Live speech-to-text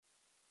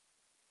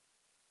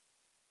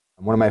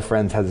One of my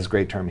friends has this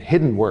great term,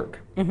 hidden work.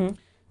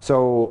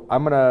 So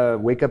I'm gonna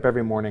wake up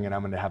every morning and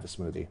I'm gonna have a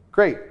smoothie.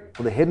 Great.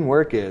 Well, the hidden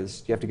work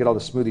is you have to get all the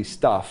smoothie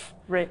stuff.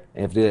 Right.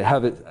 And you have to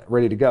have it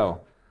ready to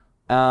go.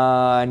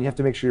 And you have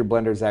to make sure your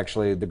blender is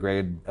actually the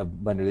grade of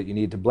blender that you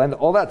need to blend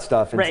all that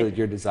stuff into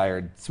your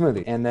desired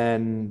smoothie. And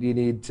then you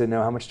need to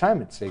know how much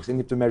time it takes, and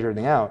you have to measure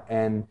everything out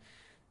and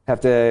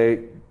have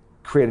to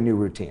create a new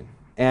routine.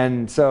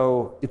 And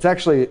so it's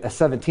actually a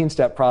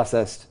 17-step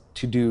process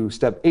to do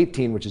step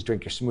 18, which is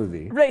drink your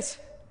smoothie. Right.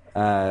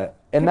 And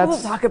People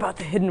don't talk about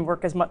the hidden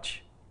work as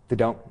much. They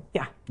don't?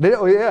 Yeah.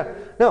 Oh, yeah.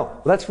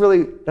 No, that's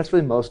really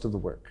most of the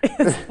work.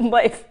 It's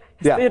life.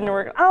 It's the hidden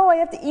work. Oh, I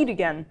have to eat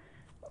again.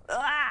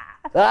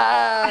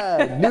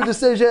 New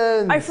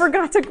decisions. I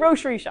forgot to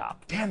grocery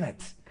shop. Damn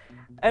it.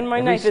 And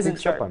my knife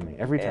isn't sharp. Up on me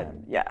every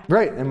time. Yeah.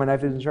 Right, and my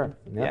knife isn't sharp.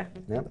 Yeah.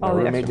 My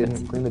roommate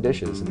didn't clean the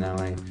dishes, and now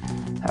I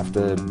have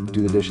to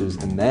do the dishes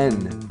and then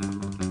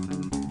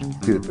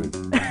do the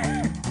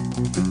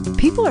food.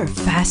 People are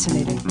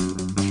fascinating,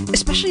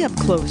 especially up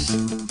close.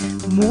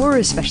 More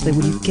especially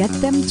when you get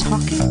them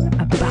talking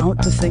about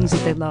the things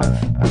that they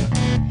love.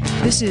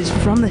 This is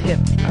From the Hip,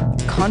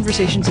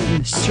 conversations in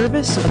the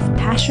service of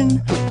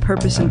passion,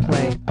 purpose, and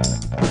play.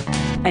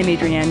 I'm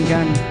Adrienne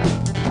Gunn.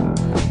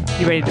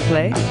 You ready to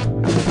play?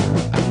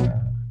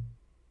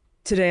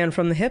 Today on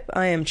From the Hip,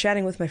 I am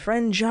chatting with my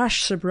friend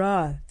Josh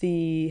Sabra,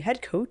 the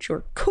head coach,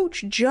 or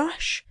Coach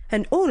Josh,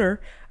 and owner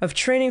of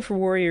Training for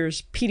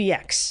Warriors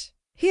PDX.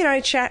 He and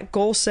I chat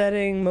goal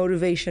setting,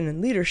 motivation,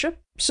 and leadership.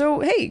 So,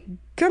 hey,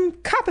 come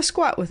cop a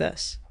squat with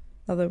us.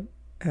 Although,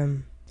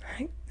 that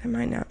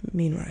might not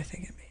mean what I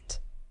think it means.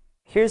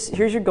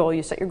 Here's your goal.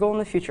 You set your goal in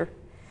the future,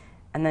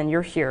 and then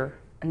you're here,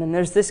 and then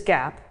there's this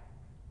gap,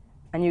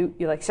 and you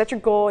like set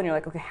your goal, and you're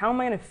like, okay, how am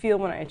I going to feel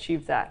when I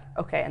achieve that?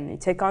 Okay, and you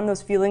take on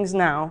those feelings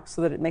now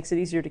so that it makes it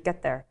easier to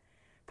get there.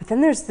 But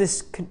then there's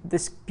this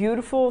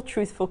beautiful,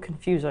 truthful,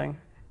 confusing.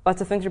 Lots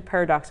of things are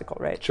paradoxical,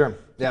 right? Sure.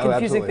 Yeah,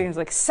 confusing absolutely. things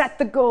like set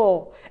the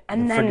goal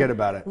and then forget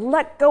about it.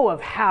 Let go of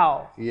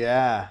how.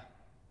 Yeah.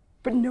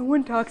 But no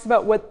one talks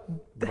about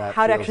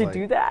how to actually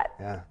do that.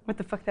 Yeah. What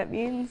the fuck that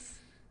means.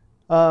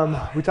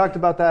 We talked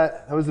about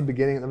that. That was the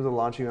beginning. That was the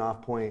launching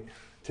off point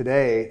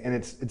today, and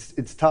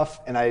it's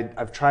tough. And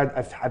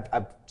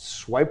I've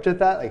swiped at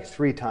that like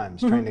 3 times,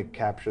 trying to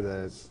capture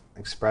the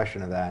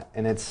expression of that.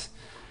 And it's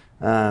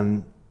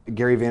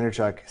Gary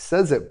Vaynerchuk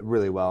says it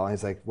really well.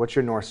 He's like, "What's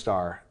your North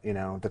Star? You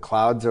know, the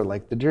clouds are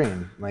like the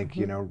dream. Like,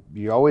 you know,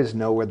 you always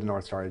know where the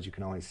North Star is. You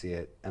can always see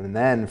it, and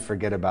then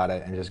forget about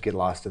it and just get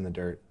lost in the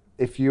dirt.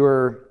 If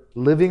you're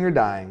living or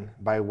dying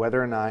by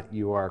whether or not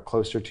you are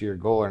closer to your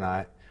goal or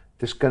not,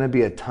 there's going to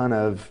be a ton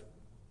of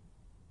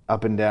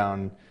up and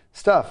down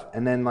stuff.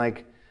 And then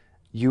like,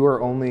 you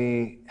are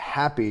only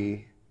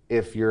happy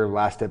if your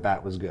last at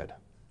bat was good.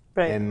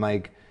 Right. And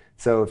like,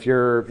 so if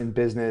you're in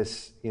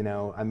business, you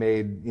know, I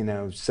made,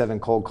 7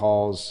 cold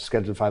calls,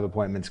 scheduled 5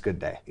 appointments, good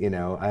day. You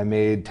know, I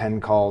made 10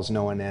 calls,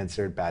 no one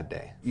answered, bad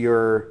day.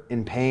 You're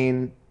in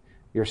pain,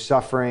 you're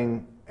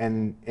suffering,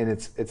 and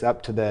it's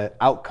up to the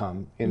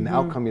outcome. And the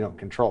outcome you don't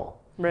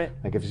control. Right.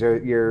 Like if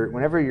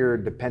whenever you're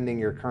depending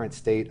your current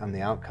state on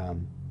the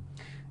outcome,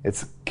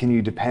 can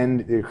you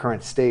depend your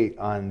current state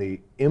on the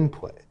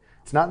input?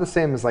 It's not the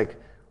same as like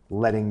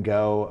letting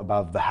go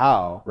about the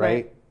how,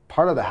 right?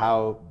 Part of the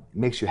how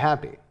makes you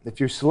happy. If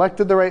you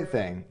selected the right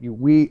thing,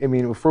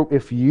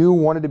 if you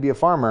wanted to be a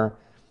farmer,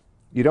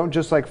 you don't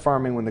just like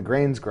farming when the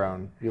grain's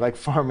grown. You like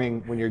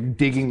farming when you're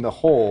digging the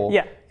hole,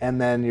 and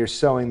then you're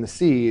sowing the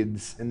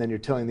seeds, and then you're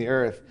tilling the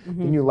earth.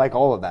 And you like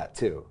all of that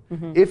too.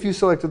 If you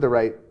selected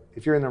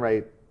if you're in the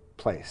right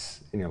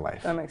place in your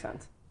life. That makes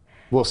sense.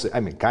 We'll see. I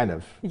mean, kind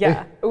of.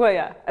 Yeah. Well,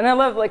 yeah. And I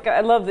love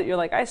that you're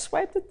like, I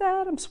swiped at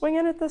that. I'm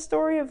swinging at the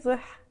story of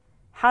the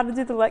how to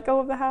do the let go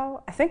of the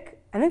how. I think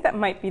that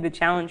might be the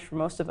challenge for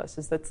most of us,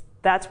 is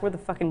that's where the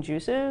fucking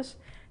juice is.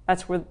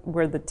 That's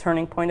where the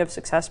turning point of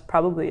success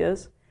probably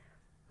is.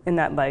 In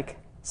that, like,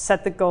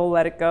 set the goal,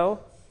 let it go.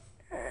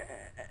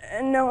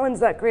 And no one's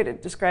that great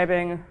at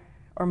describing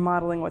or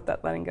modeling what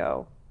that letting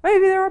go.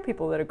 Maybe there are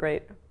people that are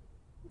great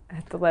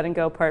at the letting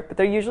go part, but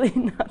they're usually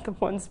not the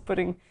ones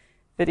putting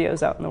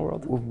videos out in the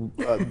world.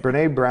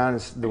 Brene Brown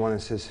is the one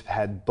that has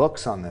had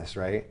books on this,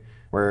 right?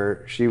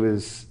 Where she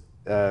was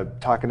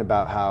talking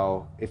about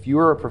how if you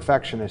are a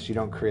perfectionist, you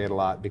don't create a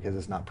lot because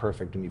it's not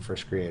perfect when you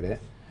first create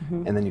it,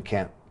 and then you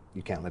can't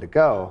let it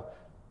go.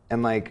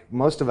 And like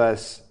most of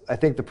us, I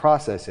think the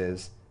process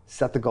is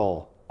set the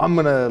goal. I'm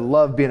gonna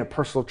love being a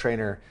personal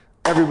trainer.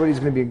 Everybody's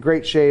gonna be in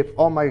great shape.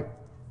 All my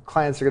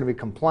clients are gonna be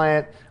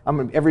compliant.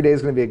 Every day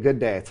is gonna be a good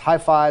day. It's high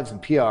fives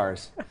and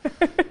PRs.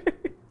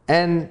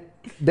 And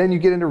then you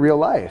get into real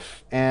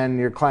life, and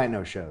your client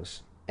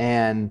no-shows,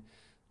 and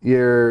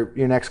your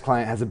next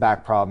client has a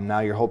back problem.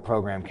 Now your whole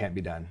program can't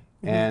be done.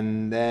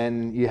 And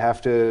then you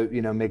have to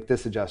make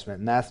this adjustment,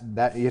 and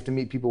that you have to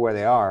meet people where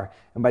they are.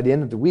 And by the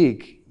end of the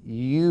week,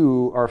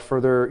 you are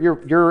further.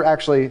 You're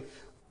actually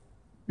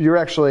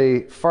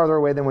farther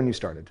away than when you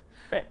started.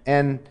 Right.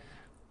 And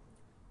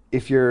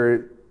if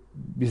you're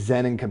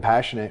zen and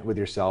compassionate with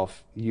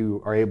yourself,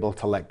 you are able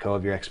to let go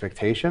of your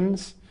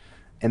expectations,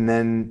 and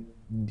then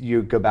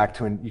you go back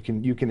to, and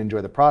you can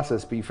enjoy the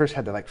process, but you first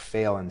had to like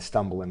fail and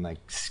stumble and like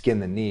skin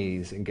the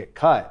knees and get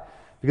cut.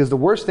 Because the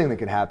worst thing that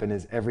could happen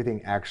is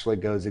everything actually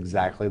goes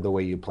exactly the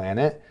way you plan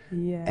it.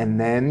 Yeah. And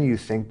then you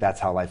think that's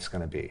how life's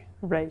gonna be.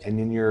 Right. And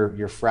then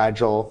you're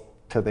fragile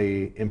to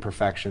the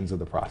imperfections of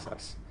the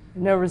process.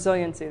 No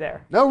resiliency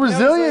there. No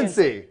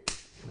resiliency!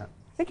 I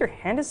think your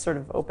hand is sort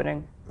of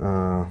opening.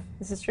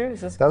 Is this true?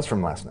 Is this That was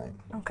from last night.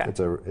 Okay.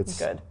 It's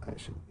good?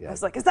 Yeah. I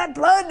was like, is that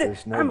blood?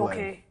 There's no I'm blood.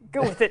 okay.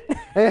 Go with it.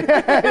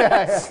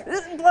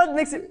 This blood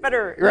makes it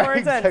better, more Right,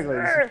 intense.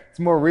 exactly. It's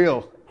more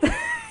real.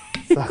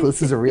 So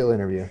this is a real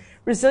interview.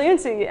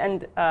 Resiliency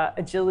and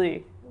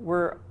agility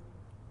were,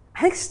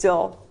 I think,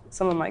 still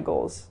some of my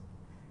goals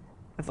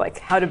of like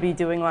how to be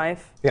doing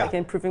life, Yeah. like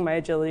improving my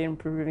agility,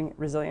 improving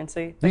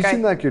resiliency. You Like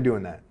seem like you're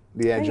doing that.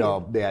 The you.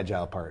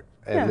 agile part,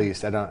 at Yeah.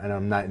 least. And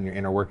I'm not in your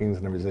inner workings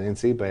and the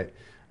resiliency, but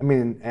I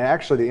mean, and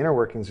actually the inner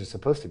workings are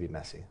supposed to be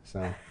messy.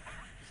 So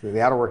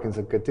the outer workings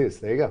look good too.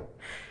 So there you go.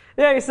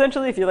 yeah,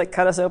 essentially, if you like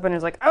cut us open,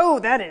 it's like, oh,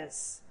 that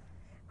is.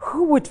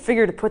 Who would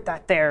figure to put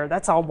that there?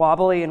 That's all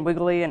wobbly and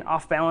wiggly and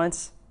off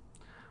balance.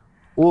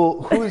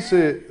 Well, who was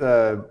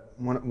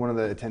one of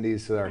the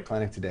attendees to our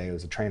clinic today?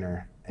 Was a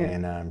trainer,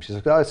 and she's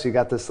like, "Oh, so you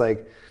got this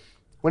like."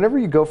 Whenever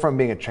you go from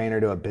being a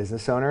trainer to a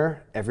business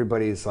owner,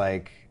 everybody's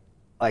like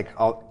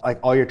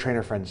all your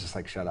trainer friends just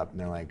like shut up, and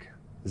they're like,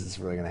 "Is this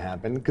really going to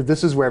happen?" Because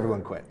this is where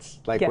everyone quits.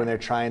 Like Yeah. when they're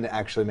trying to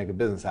actually make a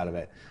business out of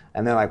it,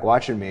 and they're like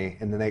watching me,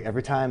 and then they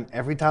every time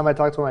I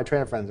talk to one of my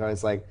trainer friends, they're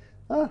always like,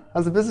 "Oh,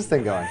 how's the business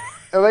thing going?"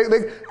 And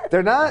like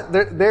they're not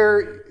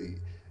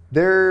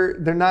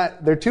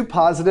they're too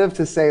positive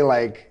to say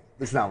like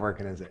it's not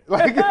working, is it?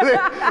 Like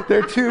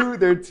they're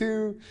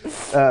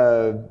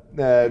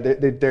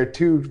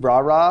too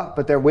rah-rah,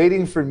 but they're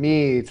waiting for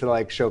me to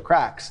like show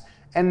cracks.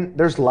 And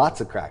there's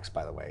lots of cracks,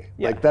 by the way.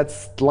 Yeah. Like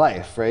that's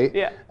life, right?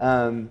 Yeah.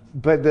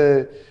 But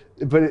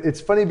it's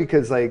funny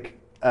because like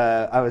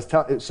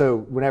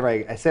so whenever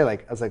I say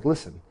like I was like,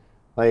 listen,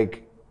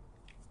 like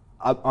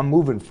I'm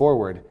moving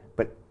forward,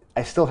 but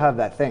I still have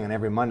that thing, and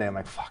every Monday I'm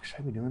like, fuck, should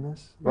I be doing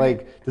this?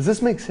 Like, does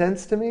this make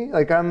sense to me?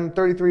 Like, I'm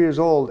 33 years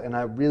old, and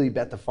I really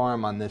bet the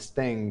farm on this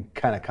thing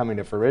kind of coming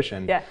to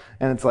fruition. Yeah.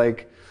 And it's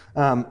like,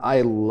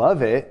 I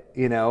love it,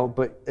 you know,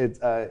 but it's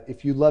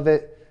if you love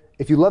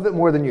it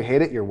more than you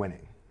hate it, you're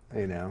winning,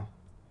 you know,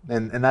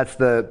 and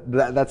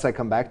that's I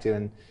come back to,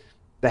 and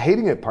the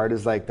hating it part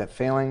is like that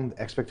failing,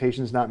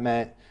 expectations not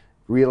met,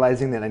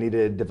 realizing that I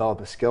needed to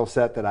develop a skill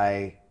set that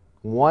I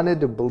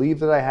wanted to believe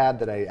that I had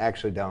that I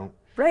actually don't.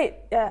 Right,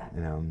 yeah.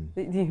 You know,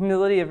 The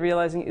humility of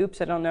realizing, oops,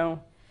 I don't know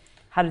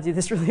how to do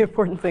this really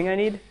important thing I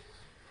need.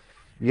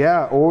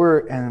 yeah,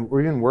 or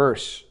even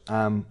worse,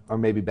 or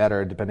maybe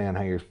better, depending on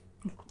how you're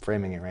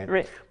framing it, right?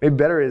 Right. Maybe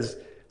better is,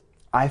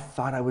 I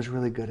thought I was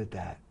really good at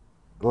that.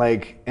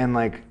 Like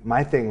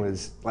my thing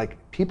was like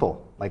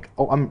people. Like,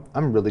 oh,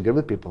 I'm really good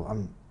with people.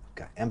 I'm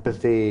got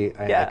empathy.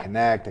 I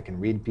connect. I can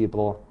read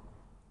people.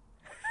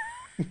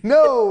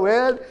 No,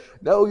 man.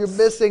 No, you're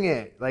missing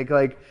it.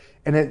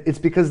 And it's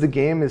because the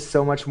game is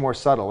so much more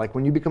subtle. Like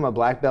when you become a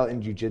black belt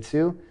in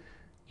jiu-jitsu,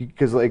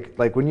 because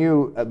like when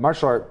you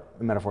martial art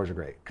metaphors are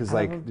great because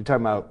like you're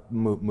talking about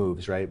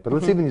moves, right? But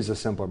let's even use a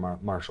simpler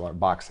martial art,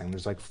 boxing.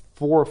 There's like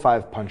 4 or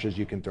 5 punches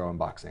you can throw in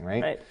boxing,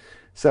 right? Right.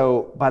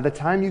 So by the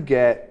time you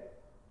get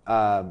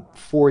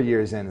 4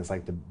 years in is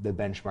like the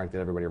benchmark that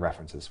everybody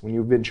references. When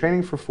you've been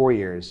training for 4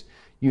 years,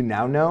 you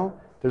now know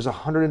there's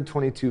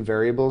 122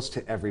 variables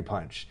to every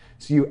punch.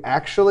 So you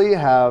actually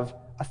have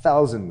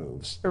 1,000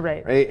 moves.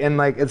 Right. Right.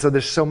 And so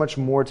there's so much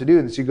more to do.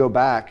 And so you go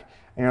back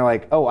and you're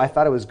like, oh, I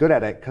thought I was good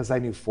at it because I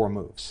knew 4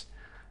 moves.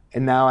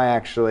 And now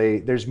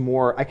there's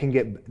more, I can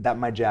get that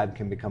my jab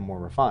can become more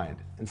refined.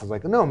 And so it's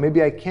like, no,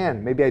 maybe I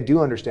can. Maybe I do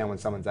understand when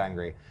someone's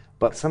angry.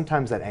 But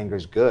sometimes that anger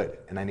is good,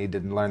 and I need to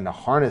learn to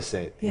harness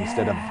it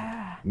instead of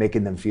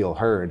making them feel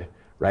heard,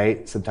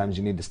 right? Sometimes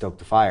you need to stoke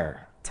the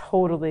fire.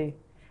 Totally.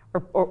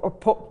 Or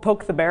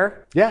poke the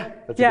bear. Yeah,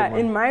 that's a good one.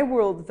 In my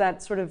world,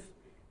 that sort of,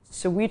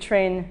 so we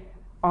train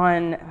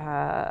on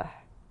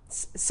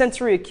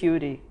sensory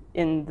acuity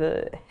in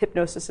the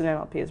hypnosis and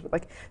NLP is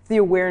like the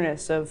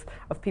awareness of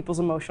people's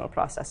emotional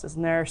processes.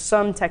 And there are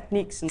some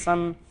techniques and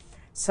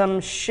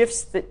some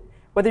shifts that,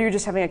 whether you're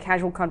just having a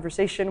casual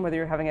conversation, whether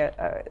you're having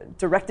a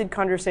directed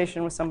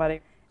conversation with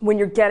somebody, when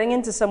you're getting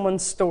into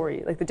someone's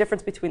story, like the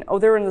difference between,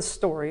 they're in the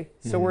story,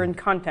 so we're in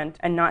content,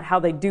 and not how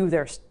they do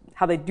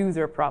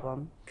their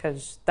problem,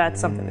 because that's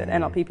something that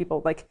NLP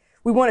people, like,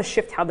 we want to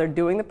shift how they're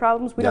doing the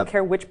problems. We don't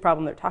care which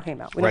problem they're talking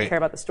about. We don't care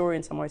about the story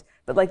in some ways.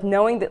 But like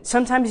knowing that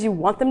sometimes you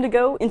want them to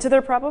go into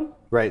their problem,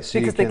 right? So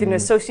because they can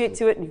associate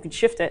to it and you can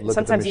shift it.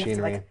 Sometimes you have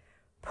to like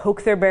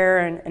poke their bear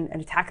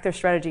and attack their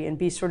strategy and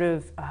be sort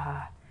of,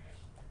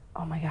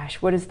 oh my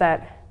gosh, what is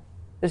that?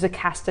 There's a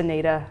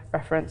Castaneda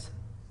reference.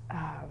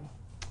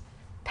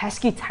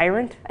 Pesky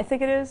Tyrant, I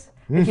think it is.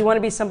 If you want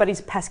to be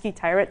somebody's pesky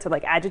tyrant to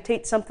like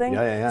agitate something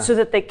so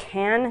that they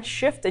can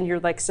shift and you're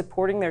like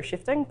supporting their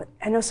shifting. But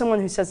I know someone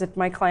who says if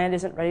my client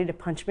isn't ready to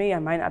punch me, I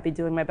might not be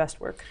doing my best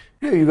work.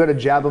 Yeah, you got to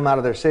jab them out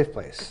of their safe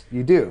place.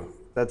 You do.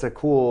 That's a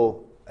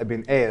cool,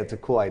 it's a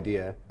cool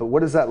idea. But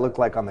what does that look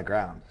like on the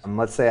ground?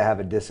 Let's say I have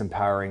a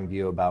disempowering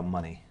view about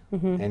money.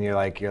 And you're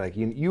like,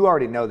 you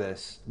already know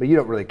this, but you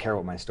don't really care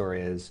what my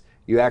story is.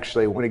 You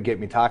actually want to get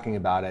me talking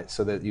about it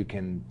so that you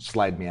can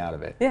slide me out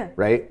of it. Yeah.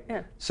 Right?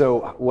 Yeah.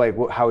 So like,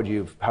 how would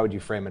you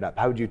frame it up?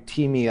 How would you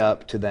tee me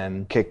up to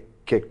then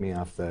kick me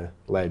off the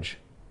ledge?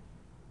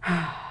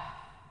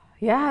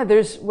 Yeah,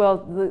 there's,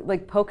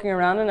 like poking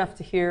around enough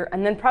to hear,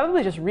 and then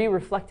probably just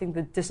re-reflecting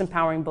the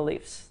disempowering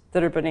beliefs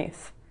that are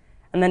beneath.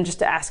 And then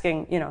just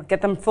asking,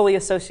 get them fully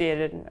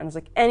associated. And it's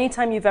like,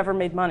 anytime you've ever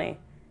made money,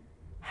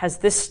 has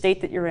this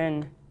state that you're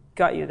in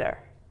got you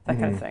there? That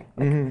kind of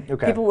thing. Like,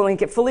 people will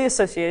get fully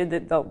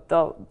associated,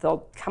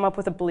 they'll come up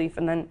with a belief,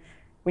 and then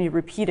when you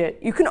repeat it,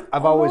 you can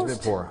I've always been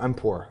poor. I'm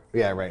poor.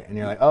 Yeah, right. And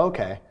you're like, oh,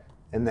 okay.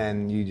 And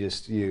then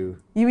you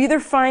either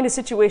find a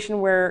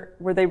situation where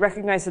they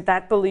recognize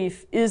that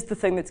belief is the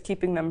thing that's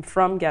keeping them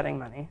from getting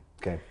money.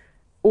 Okay.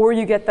 Or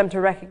you get them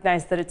to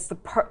recognize that it's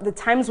the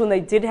times when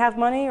they did have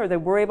money or they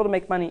were able to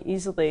make money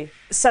easily,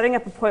 setting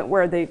up a point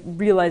where they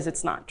realize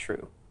it's not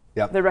true.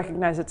 Yep. They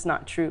recognize it's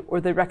not true,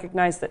 or they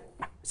recognize that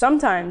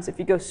sometimes if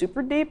you go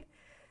super deep,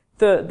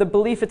 the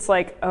belief it's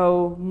like,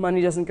 oh,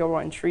 money doesn't grow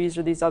on trees,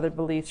 or these other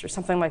beliefs or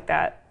something like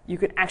that, you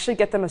can actually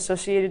get them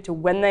associated to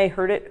when they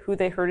heard it, who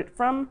they heard it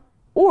from,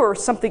 or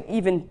something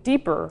even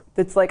deeper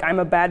that's like, I'm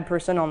a bad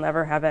person, I'll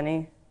never have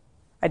any,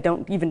 I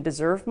don't even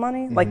deserve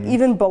money. Like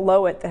even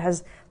below it that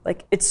has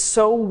like, it's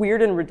so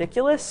weird and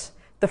ridiculous,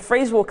 the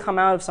phrase will come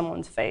out of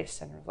someone's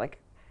face and they're like,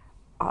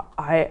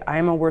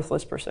 I'm a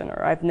worthless person,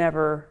 or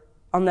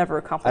I'll never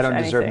accomplish anything. I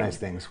don't deserve nice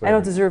things. Whatever. I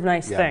don't deserve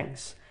nice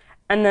things.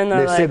 And then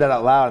they say that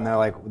out loud and they're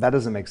like, that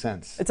doesn't make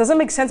sense. It doesn't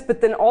make sense, but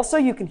then also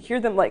you can hear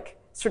them like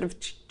sort of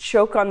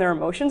choke on their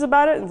emotions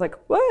about it. And it's like,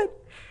 what?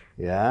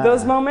 Yeah.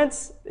 Those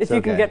moments, if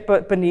you can get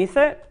beneath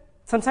it,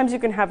 sometimes you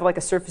can have like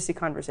a surfacey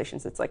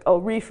conversations. It's like,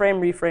 oh,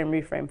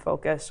 reframe,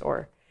 focus,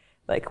 or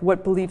like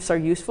what beliefs are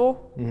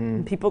useful.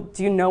 People,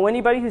 do you know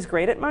anybody who's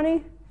great at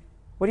money?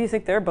 What do you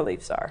think their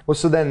beliefs are? Well,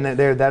 so then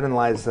therein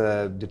lies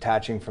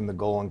detaching from the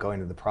goal and going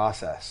to the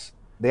process.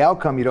 The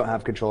outcome you don't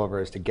have control over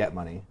is to get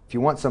money. If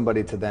you want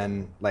somebody to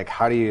then, like,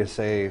 how do you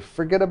say,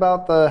 forget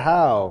about the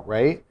how,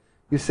 right?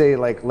 You say,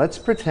 like, let's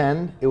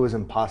pretend it was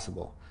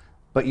impossible,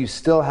 but you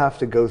still have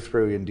to go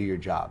through and do your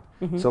job.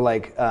 So,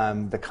 like,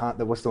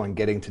 what's the one,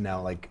 getting to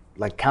know,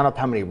 like count up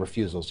how many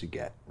refusals you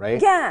get,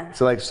 right? Yeah.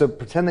 So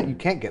pretend that you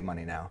can't get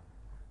money now.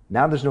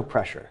 Now there's no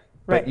pressure,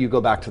 right. But you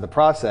go back to the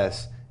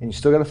process and you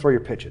still got to throw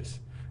your pitches.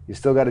 You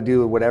still got to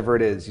do whatever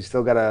it is. You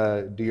still got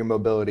to do your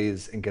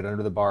mobilities and get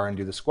under the bar and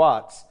do the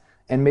squats.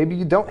 And maybe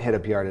you don't hit a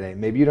PR today.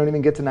 Maybe you don't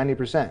even get to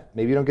 90%.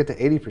 Maybe you don't get to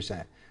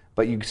 80%.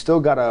 But you still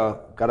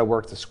gotta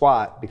work the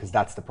squat because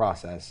that's the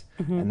process.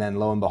 And then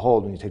lo and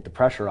behold, when you take the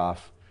pressure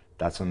off,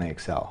 that's when they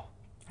excel.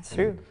 That's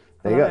true.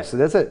 There you go. So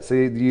that's it.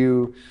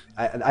 So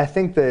I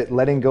think that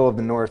letting go of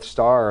the North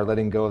Star, or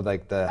letting go of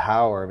like the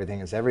how or everything,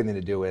 has everything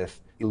to do with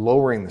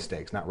lowering the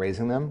stakes, not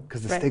raising them,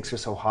 because the stakes are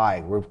so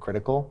high. We're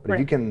critical. But if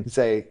you can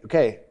say,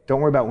 okay, don't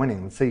worry about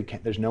winning. Let's say you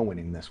can't. There's no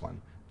winning in this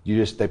one.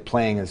 They're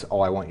playing is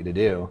all I want you to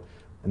do,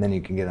 and then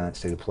you can get on that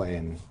state of play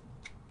and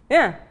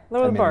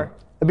lower the bar.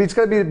 It's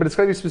gotta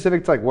be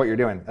specific to like what you're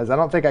doing. As I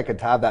don't think I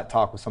could have that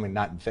talk with somebody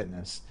not in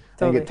fitness.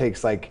 Totally. I think it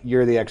takes like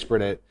you're the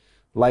expert at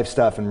life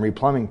stuff and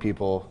replumbing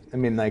people. I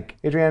mean, like,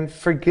 Adrienne,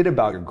 forget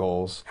about your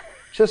goals.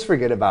 Just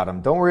forget about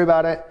them. Don't worry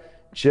about it.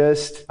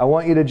 I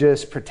want you to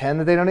just pretend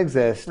that they don't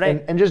exist,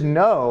 and just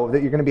know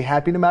that you're going to be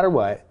happy no matter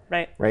what.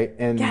 Right.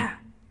 And yeah,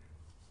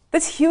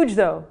 that's huge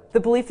though. The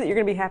belief that you're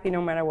going to be happy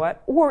no matter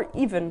what, or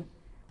even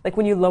like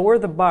when you lower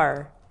the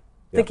bar,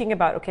 thinking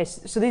about, okay,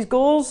 so these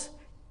goals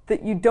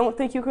that you don't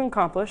think you can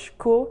accomplish,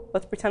 cool.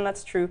 Let's pretend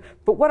that's true.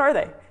 But what are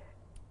they?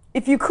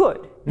 If you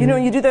could,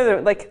 you do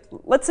that, like,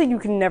 let's say you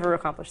can never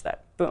accomplish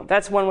that. Boom.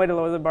 That's one way to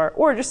lower the bar.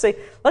 Or just say,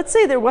 let's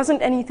say there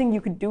wasn't anything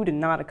you could do to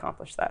not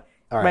accomplish that.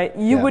 Right?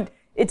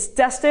 It's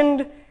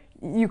destined,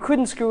 you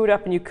couldn't screw it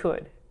up and you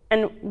could.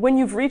 And when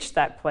you've reached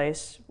that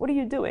place, what are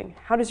you doing?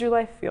 How does your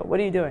life feel? What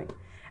are you doing?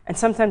 And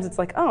sometimes it's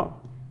like, oh,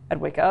 I'd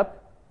wake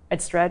up,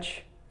 I'd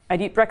stretch, I'd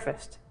eat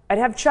breakfast, I'd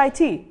have chai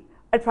tea,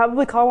 I'd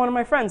probably call one of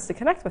my friends to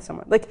connect with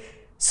someone. Like,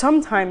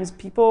 sometimes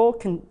people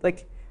can,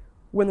 like,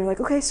 when they're like,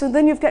 okay, so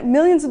then you've got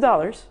millions of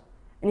dollars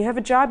and you have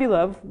a job you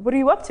love, what are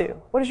you up to?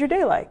 What is your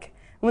day like?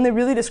 And when they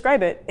really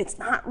describe it, it's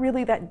not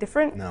really that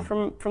different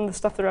from the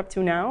stuff they're up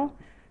to now.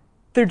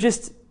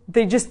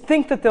 They just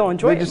think that they'll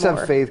enjoy it more. They just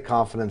have faith,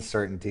 confidence,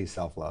 certainty,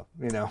 self-love,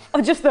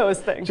 Oh, just those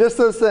things. Just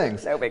those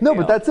things. No big deal.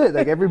 But that's it.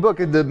 Like, every book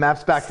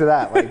maps back to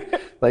that.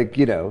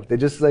 They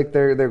just, like,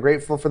 they're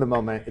grateful for the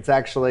moment. It's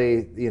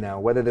actually,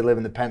 whether they live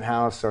in the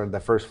penthouse or the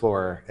first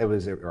floor, it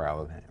was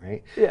irrelevant,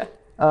 right? Yeah.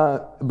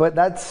 But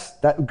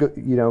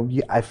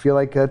I feel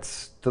like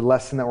that's the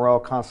lesson that we're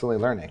all constantly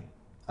learning.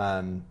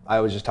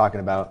 I was just talking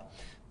about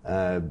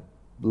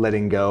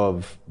letting go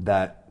of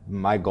that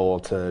my goal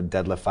to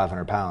deadlift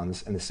 500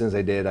 pounds. And as soon as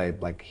I did, I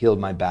like healed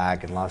my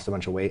back and lost a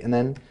bunch of weight, and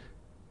then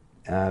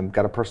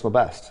got a personal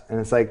best. And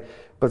it's like,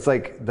 but it's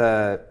like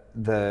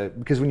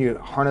because when you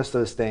harness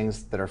those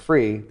things that are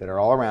free, that are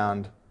all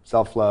around,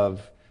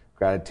 self-love,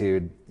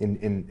 gratitude,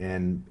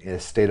 in a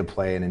state of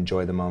play and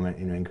enjoy the moment,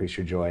 increase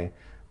your joy,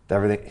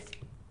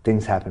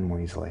 things happen more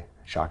easily.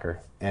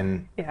 Shocker.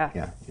 And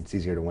yeah, it's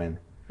easier to win.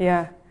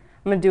 Yeah.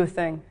 I'm going to do a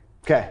thing.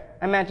 Okay.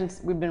 I imagine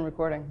we've been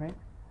recording, right?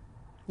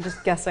 I'm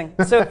just guessing.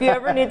 So if you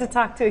ever need to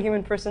talk to a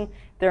human person,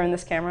 they're in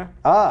this camera.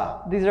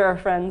 These are our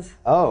friends.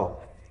 Oh.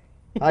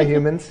 Hi,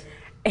 humans.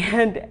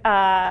 And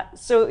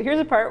so here's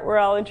a part where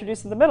I'll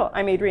introduce in the middle.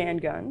 I'm Adrienne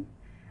Gunn,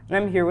 and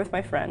I'm here with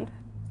my friend.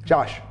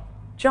 Josh.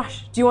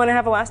 Josh, do you want to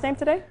have a last name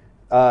today?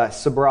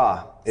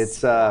 Sabra. It's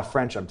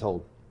French, I'm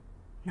told.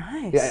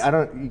 Nice.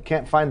 Yeah, you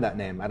can't find that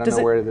name. I don't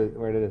know where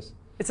it is.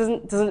 It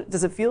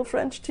does it feel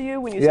French to you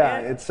when you say it? Yeah,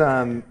 it's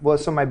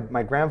so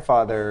my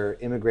grandfather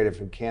immigrated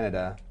from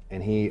Canada,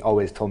 and he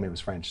always told me it was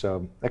French.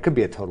 So that could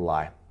be a total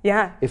lie.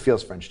 Yeah. It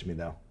feels French to me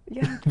though.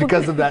 Yeah.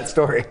 Because of that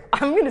story.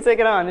 I'm going to take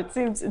it on. It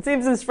seems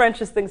as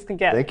French as things can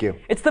get. Thank you.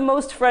 It's the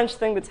most French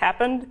thing that's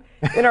happened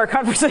in our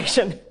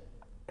conversation.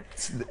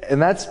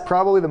 And that's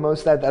probably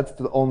that's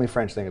the only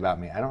French thing about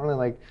me. I don't really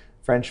like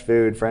French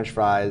food, French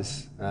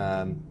fries.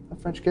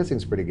 French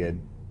kissing's pretty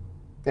good.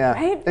 Yeah.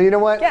 Right? And you know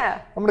what?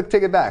 Yeah. I'm going to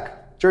take it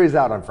back. Jury's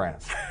out on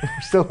France.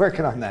 We're still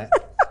working on that.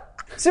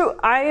 So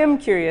I am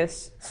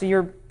curious. So you're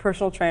a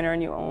personal trainer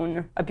and you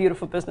own a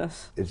beautiful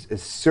business. It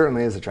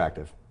certainly is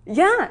attractive.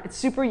 Yeah, it's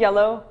super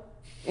yellow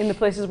in the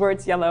places where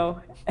it's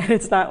yellow, and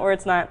it's not where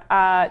it's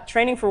not.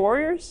 Training for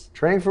Warriors?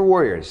 Training for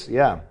Warriors,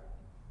 yeah.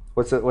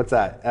 What's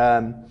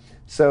that?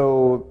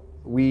 So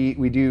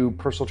we do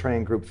personal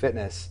training, group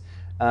fitness.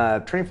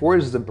 Training for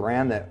Warriors is a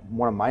brand that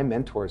one of my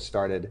mentors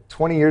started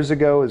 20 years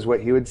ago is what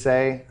he would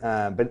say,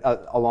 but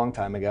a long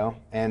time ago.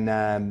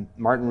 And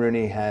Martin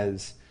Rooney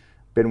has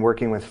been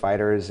working with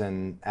fighters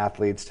and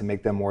athletes to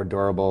make them more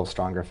durable,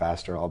 stronger,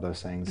 faster, all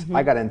those things. Mm-hmm.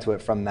 I got into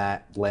it from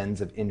that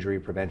lens of injury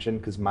prevention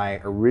because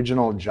my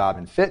original job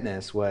in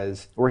fitness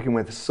was working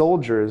with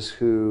soldiers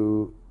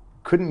who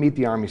couldn't meet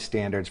the Army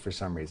standards for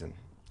some reason.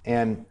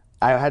 And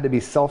I had to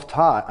be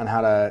self-taught on how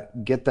to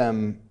get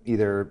them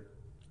either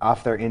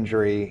off their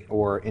injury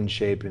or in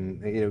shape.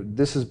 And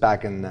this is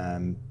back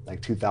in like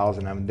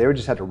 2000. They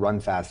just had to run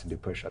fast and do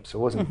push-ups. So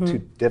it wasn't too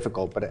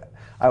difficult, but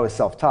I was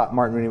self-taught.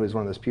 Martin Rooney was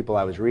one of those people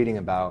I was reading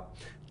about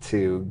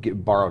to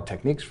borrow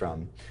techniques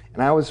from.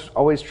 And I was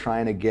always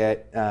trying to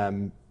get,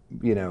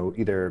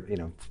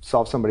 either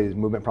solve somebody's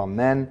movement problem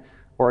then,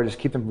 or just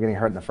keep them from getting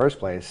hurt in the first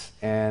place.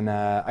 And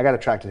I got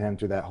attracted to him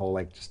through that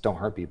whole, just don't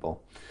hurt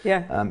people.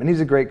 Yeah. And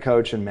he's a great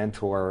coach and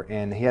mentor.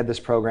 And he had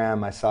this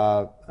program. I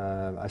saw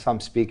him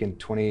speak in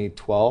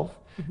 2012.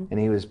 And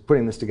he was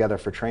putting this together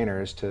for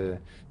trainers to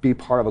be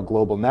part of a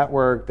global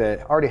network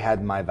that already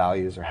had my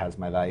values or has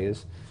my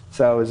values.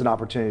 So it was an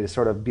opportunity to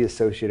sort of be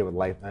associated with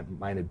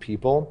like-minded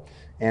people.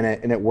 And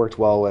it worked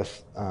well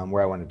with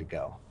where I wanted to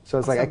go. So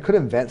it's like I could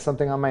invent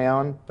something on my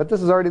own, but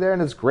this is already there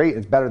and it's great.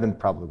 It's better than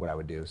probably what I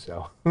would do.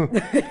 So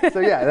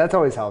yeah, that's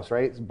always helps,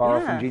 right? It's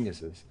borrow from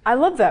geniuses. I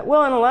love that.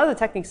 Well, and a lot of the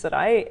techniques that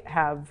I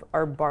have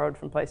are borrowed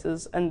from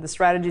places, and the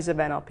strategies of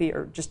NLP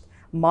are just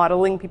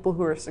modeling people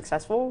who are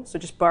successful. So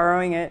just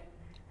borrowing it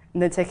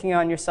and then taking it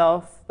on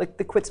yourself. Like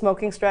the quit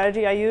smoking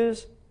strategy I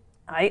use,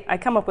 I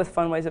come up with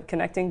fun ways of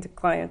connecting to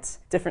clients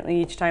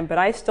differently each time, but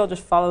I still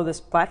just follow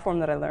this platform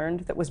that I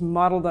learned that was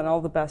modeled on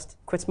all the best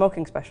quit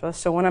smoking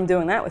specialists. So when I'm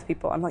doing that with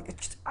people, I'm like,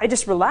 I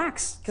just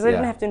relax because I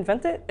didn't have to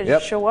invent it. I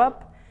just show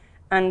up,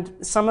 and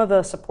some of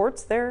the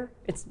supports there,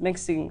 it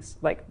makes things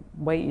like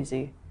way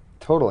easy.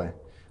 Totally.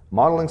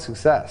 Modeling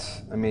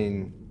success. I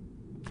mean,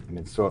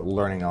 it's what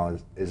learning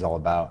is all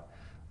about.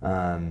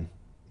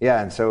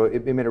 And so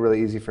it made it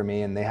really easy for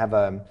me. And they have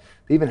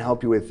they even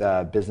help you with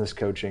business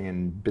coaching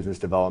and business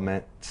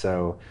development.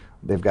 So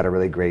they've got a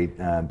really great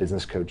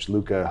business coach.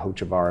 Luca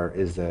Hochevar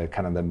is the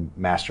kind of the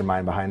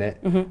mastermind behind it.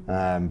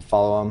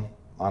 Follow him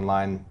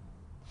online.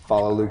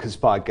 Follow Luca's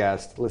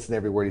podcast. Listen to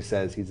every word he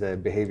says. He's a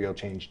behavioral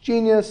change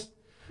genius.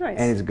 Nice.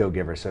 And he's a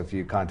go-giver. So if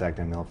you contact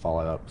him, he'll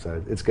follow up.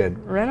 So it's good.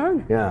 Right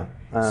on. Yeah.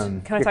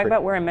 Can I talk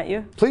about where I met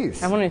you?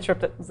 Please. I want to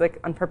interrupt it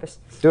on purpose.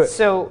 Do it.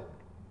 So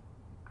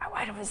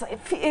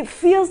it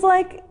feels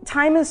like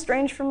time is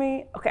strange for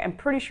me. Okay, I'm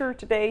pretty sure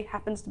today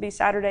happens to be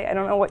Saturday. I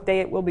don't know what day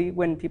it will be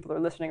when people are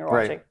listening or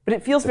watching. Right. But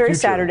it feels very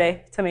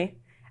Saturday to me.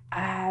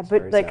 But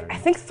Saturday. I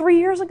think 3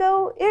 years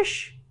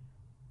ago-ish,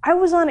 I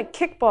was on a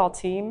kickball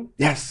team.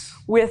 Yes.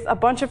 With a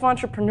bunch of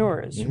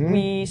entrepreneurs.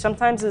 We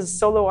sometimes, a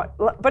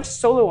bunch of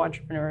solo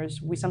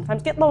entrepreneurs, we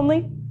sometimes get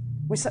lonely.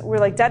 We're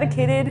like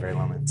dedicated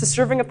to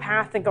serving a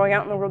path and going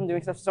out in the world and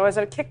doing stuff. So I was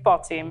at a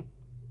kickball team.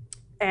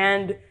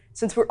 And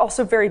since we're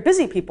also very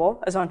busy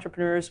people as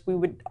entrepreneurs, we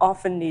would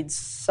often need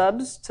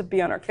subs to be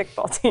on our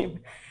kickball team.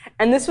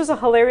 And this was a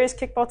hilarious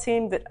kickball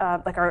team that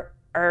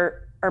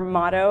our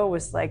motto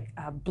was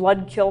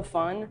blood, kill,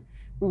 fun.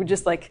 We would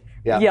just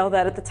yell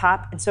that at the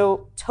top. And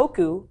so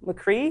Toku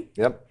McCree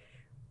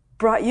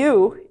brought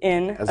you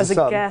in as a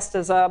sub. guest,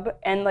 as sub,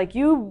 and like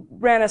you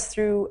ran us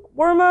through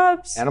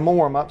warm-ups. Animal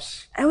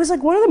warm-ups. It was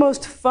like one of the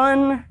most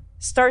fun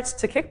starts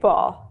to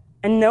kickball,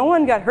 and no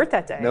one got hurt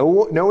that day.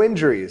 No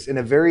injuries in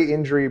a very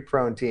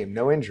injury-prone team.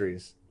 No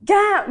injuries.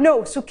 Yeah,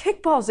 no. So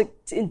kickball's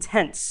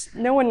intense.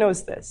 No one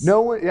knows this.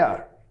 No one.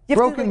 Yeah. You have to,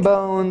 Broken like-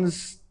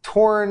 bones,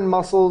 torn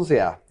muscles.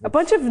 Yeah. A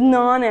bunch of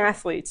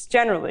non-athletes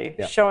generally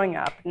Yeah. showing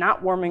up,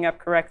 not warming up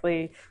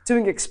correctly,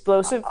 doing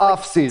explosive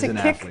Off-season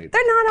to kick. athletes.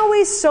 They're not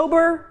always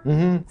sober.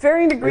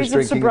 Varying degrees of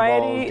drinking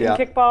sobriety involved,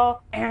 in kickball,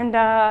 and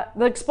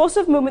the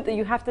explosive movement that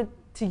you have to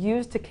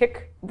use to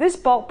kick this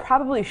ball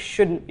probably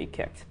shouldn't be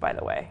kicked. By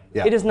the way,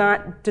 Yeah. it is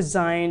not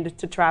designed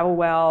to travel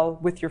well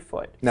with your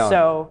foot. No.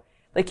 So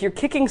like you're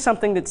kicking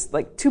something that's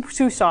like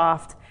too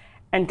soft.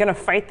 And gonna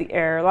fight the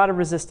air, a lot of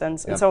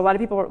resistance. And Yep. so a lot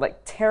of people are like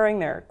tearing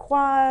their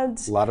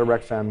quads, A lot of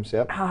rec fems.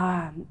 Yep.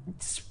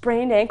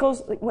 sprained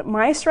ankles. Like,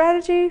 my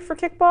strategy for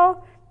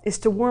kickball is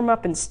to warm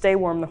up and stay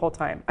warm the whole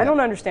time. I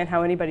don't understand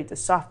how anybody does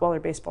softball or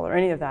baseball or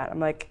any of that. I'm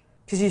like,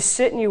 because you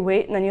sit and you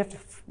wait and then you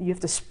have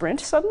to sprint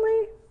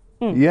suddenly.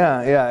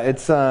 Yeah. It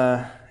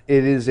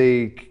is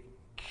a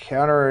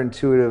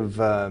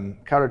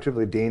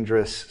counterintuitively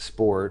dangerous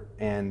sport,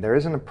 and there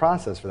isn't a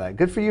process for that.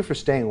 Good for you for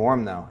staying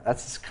warm, though.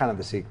 That's kind of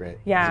the secret.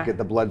 Yeah. To get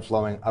the blood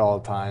flowing at all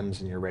times,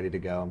 and you're ready to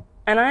go.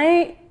 And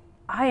I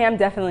am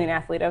definitely an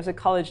athlete. I was a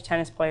college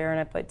tennis player and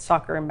I played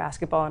soccer and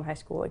basketball in high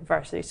school, like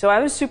varsity. So I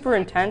was super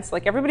intense.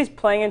 Like everybody's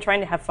playing and trying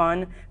to have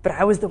fun, but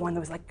I was the one that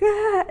was like,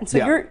 ah. And so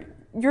Yeah.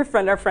 your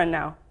friend, our friend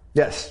now,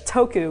 Yes.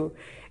 Toku,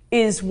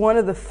 is one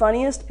of the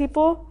funniest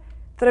people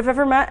that I've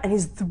ever met, and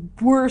he's the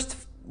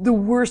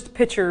worst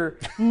pitcher,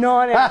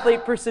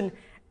 non-athlete person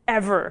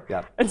ever.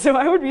 Yeah. And so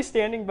I would be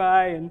standing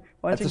by and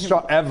watching That's a him.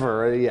 strong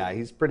ever. Yeah,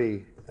 he's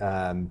pretty,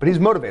 but he's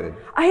motivated.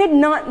 I had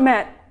not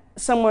met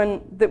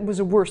someone that was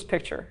a worse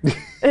pitcher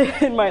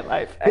in my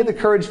life. You have the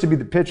courage to be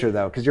the pitcher,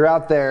 though, because you're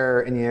out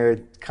there and you're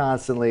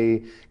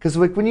constantly. Because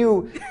like when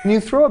you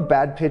throw a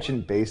bad pitch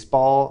in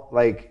baseball,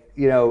 like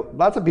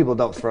lots of people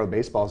don't throw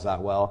baseballs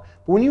that well.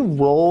 But when you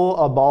roll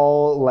a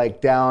ball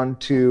like down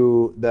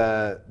to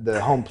the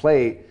home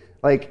plate,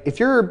 like if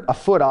you're a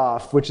foot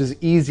off, which is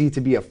easy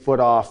to be a foot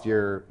off,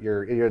 you're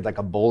like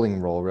a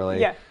bowling roll, really.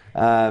 Yeah.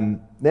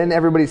 Then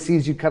everybody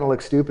sees you kind of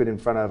look stupid in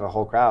front of a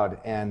whole crowd,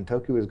 and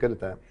Toku was good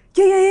at that.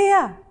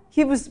 Yeah.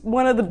 He was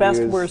one of the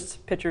best, was-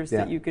 worst pitchers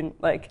that yeah. you can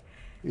like.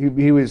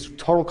 He was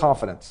total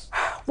confidence.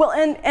 Well,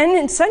 and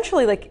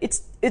essentially, like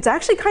it's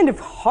actually kind of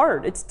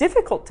hard. It's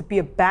difficult to be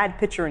a bad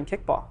pitcher in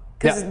kickball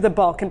because Yeah. the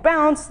ball can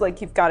bounce. Like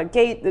you've got a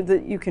gate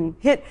that you can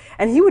hit,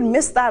 and he would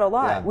miss that a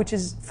lot, Yeah. which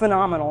is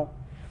phenomenal.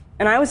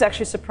 And I was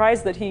actually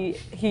surprised that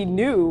he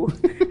knew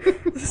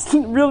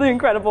really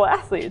incredible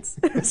athletes.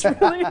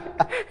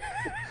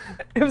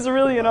 It was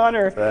really an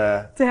honor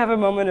to have a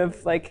moment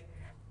of like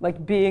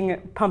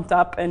being pumped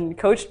up and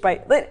coached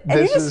by.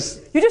 And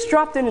you just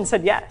dropped in and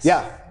said yes.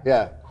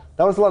 Yeah.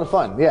 That was a lot of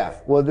fun. Yeah.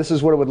 Well, this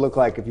is what it would look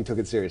like if you took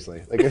it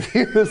seriously. Like this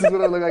is what it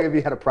would look like if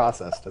you had a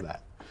process to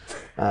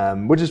that,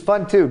 which is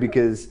fun too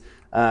because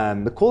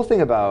the cool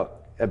thing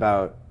about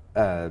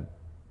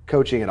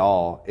coaching at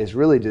all is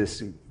really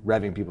just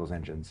revving people's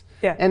engines.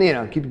 Yeah. And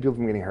keeping people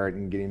from getting hurt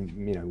and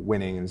getting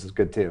winning, and this is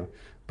good too.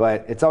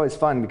 But it's always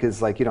fun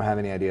because like you don't have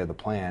any idea of the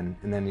plan,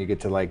 and then you get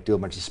to like do a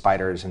bunch of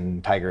spiders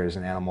and tigers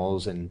and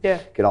animals and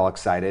get all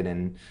excited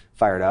and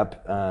fired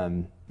up.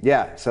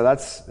 So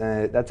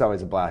that's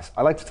always a blast.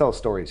 I like to tell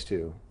stories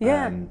too.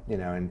 Yeah. And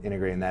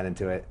integrating that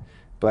into it.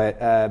 But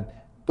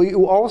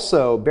you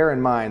also bear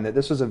in mind that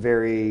this was a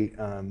very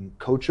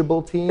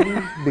coachable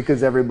team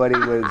because everybody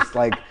was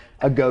like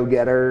a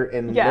go-getter,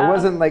 and there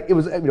wasn't like it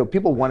was.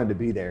 People wanted to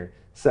be there.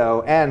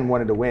 So and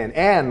wanted to win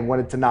and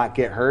wanted to not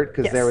get hurt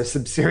because there was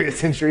some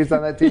serious injuries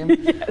on that team.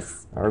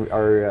 Yes.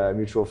 Our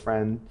mutual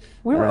friend.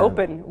 We were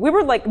open. We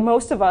were like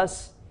most of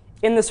us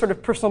in the sort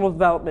of personal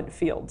development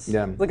fields.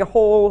 Yeah. Like a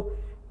whole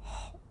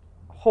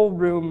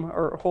room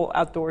or whole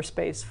outdoor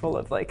space full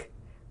of like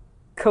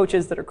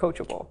coaches that are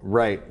coachable.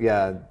 Right.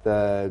 Yeah.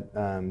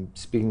 The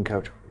speaking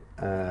coach.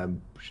 That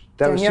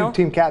Danielle? was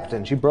team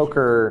captain. She broke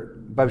her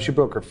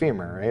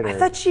femur, right? I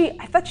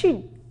thought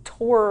she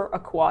tore a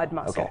quad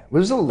muscle. Okay. It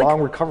was a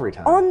long recovery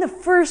time. On the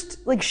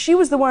first, like she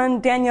was the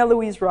one, Danielle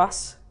Louise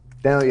Ross.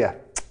 Yeah.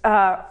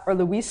 Or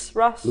Luis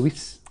Ross.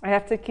 Luis. I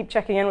have to keep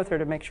checking in with her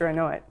to make sure I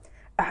know it.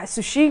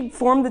 So she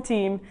formed the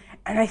team,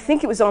 and I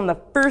think it was on the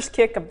first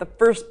kick of the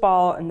first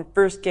ball in the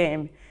first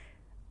game.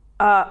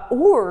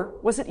 Or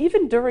was it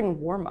even during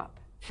warm-up?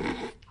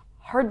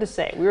 Hard to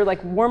say. We were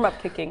like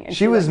warm-up kicking. And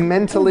She was like,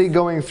 mentally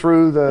going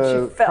through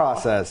the She fell.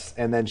 process,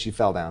 and then she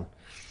fell down.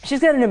 She's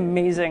got an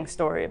amazing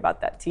story about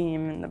that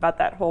team and about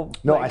that whole.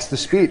 No, like, it's the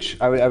speech.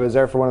 I was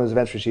there for one of those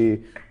events where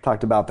she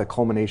talked about the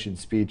culmination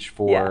speech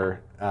for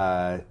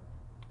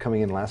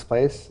coming in last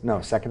place.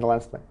 No, second to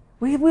last place.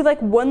 we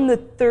like won the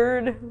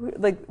third.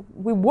 Like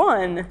we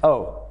won.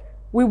 Oh,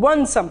 We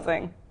won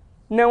something.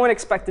 No one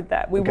expected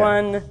that. We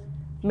won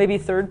maybe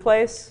third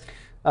place.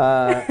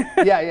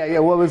 yeah.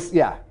 What was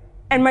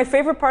And my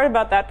favorite part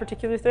about that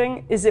particular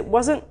thing is it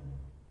wasn't.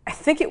 I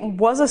think it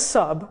was a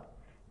sub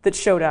that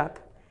showed up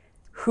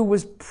who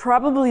was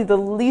probably the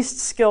least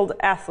skilled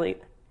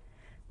athlete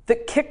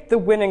that kicked the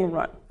winning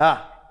run.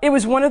 It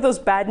was one of those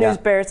bad news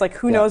bears, like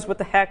who knows what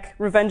the heck,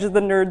 Revenge of the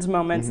Nerds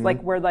moments,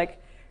 like where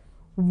like,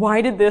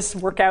 why did this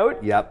work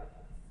out? Yep.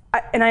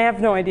 And I have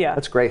no idea.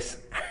 That's grace.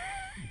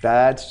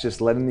 That's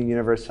just letting the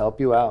universe help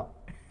you out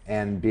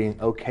and being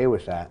okay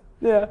with that.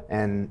 Yeah.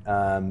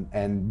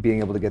 And being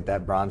able to get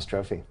that bronze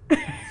trophy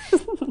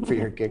for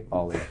your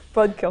kickball league.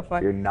 Bud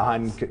Kilfine.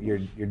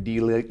 Your D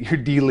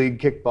League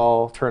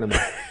kickball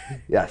tournament.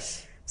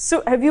 Yes.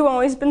 So have you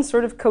always been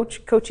sort of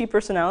coachy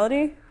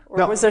personality? Or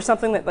No. was there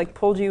something that like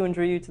pulled you and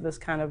drew you to this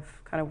kind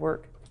of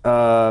work?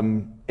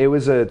 It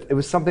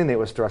was something that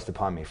was thrust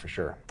upon me for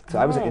sure. So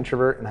I was an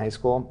introvert in high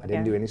school. I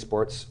didn't do any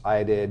sports.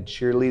 I did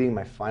cheerleading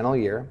my final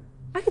year.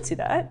 I could see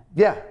that.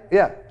 Yeah.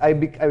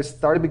 I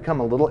started to become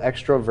a little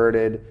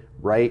extroverted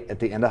right at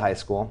the end of high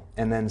school,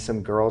 and then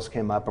some girls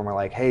came up and were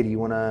like, "Hey, do you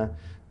want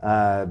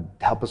to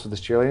help us with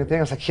this cheerleading thing?"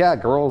 I was like, "Yeah,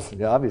 girls,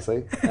 yeah,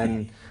 obviously."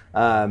 And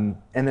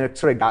then it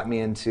sort of got me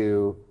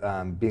into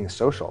being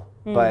social.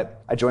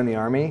 But I joined the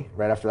Army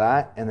right after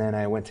that, and then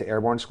I went to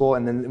airborne school,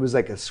 and then it was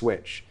like a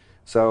switch.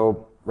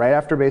 So right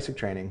after basic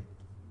training,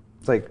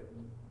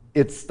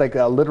 it's like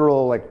a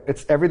literal, like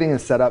it's everything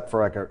is set up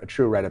for like a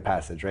true rite of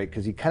passage, right?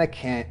 Because you kind of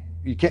can't.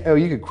 You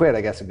could quit,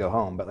 I guess, and go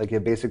home. But like you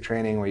have basic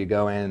training where you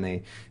go in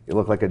and you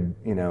look like a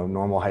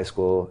normal high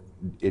school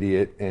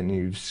idiot, and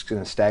you're just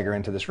gonna stagger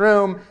into this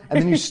room, and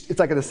then it's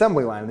like an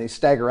assembly line, and they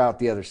stagger out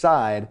the other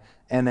side,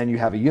 and then you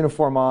have a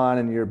uniform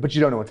on, but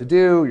you don't know what to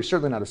do. You're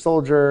certainly not a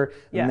soldier,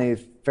 and they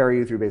ferry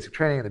you through basic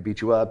training, and they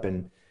beat you up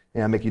and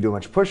make you do a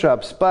bunch of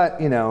push-ups, but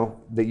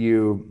that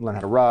you learn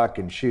how to ruck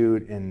and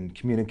shoot and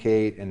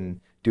communicate and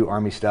do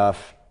Army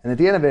stuff, and at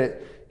the end of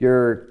it,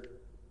 you're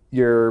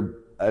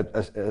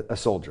a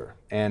soldier.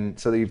 And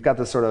so you've got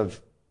this sort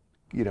of,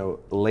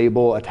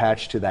 label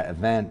attached to that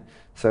event.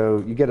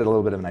 So you get a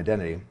little bit of an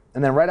identity.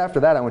 And then right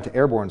after that, I went to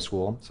airborne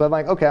school. So I'm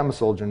like, okay, I'm a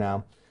soldier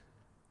now.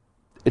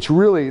 It's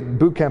really,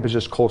 boot camp is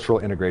just cultural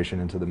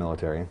integration into the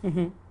military.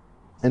 Mm-hmm.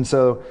 And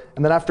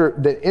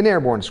then in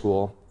airborne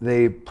school,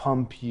 they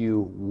pump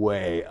you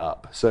way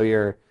up. So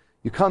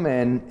you come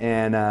in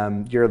and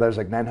there's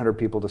like 900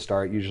 people to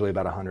start. Usually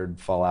about 100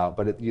 fall out,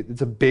 but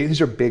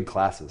these are big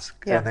classes,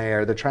 and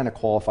they're trying to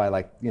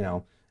qualify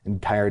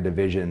entire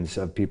divisions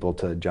of people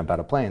to jump out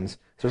of planes.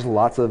 So there's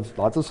lots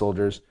of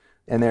soldiers,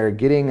 and they're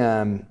getting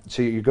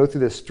so you go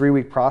through this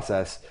 3-week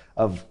process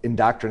of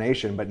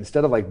indoctrination, but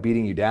instead of like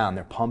beating you down,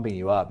 they're pumping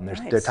you up, and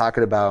they're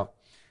talking about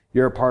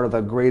you're a part of the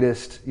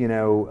greatest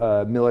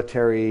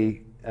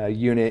military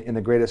unit in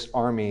the greatest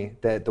army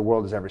that the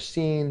world has ever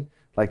seen.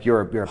 Like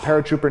you're a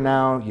paratrooper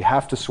now. You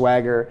have to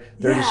swagger.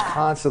 They're just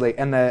constantly,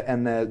 and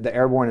the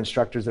airborne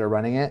instructors that are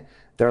running it,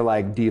 they're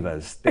like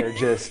divas. They're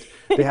just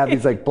they have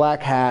these like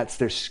black hats.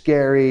 They're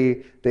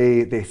scary.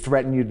 They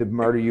threaten you to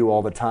murder you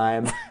all the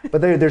time.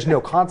 But there's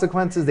no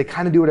consequences. They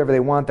kind of do whatever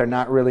they want. They're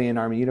not really in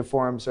Army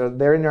uniforms. So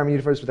they're in Army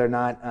uniforms, but they're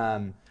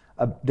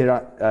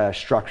not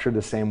structured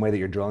the same way that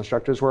your drill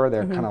instructors were.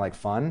 They're kind of like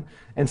fun.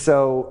 And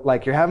so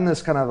like you're having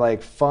this kind of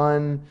like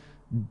fun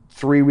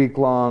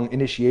 3-week-long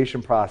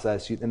initiation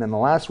process, and then the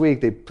last week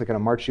they kind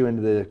of march you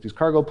into these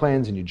cargo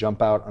planes, and you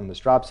jump out on this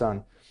drop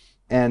zone.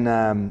 And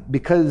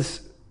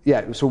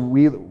so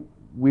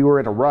we were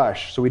in a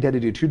rush, so we had to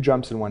do 2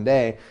 jumps in one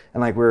day,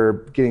 and like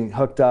we're getting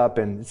hooked up,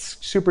 and it's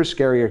super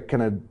scary. You're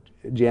kind of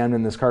jammed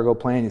in this cargo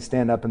plane. You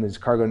stand up in these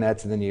cargo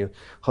nets, and then you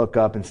hook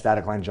up in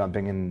static line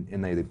jumping,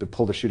 and they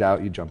pull the chute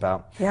out. You jump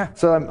out. Yeah.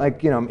 So I'm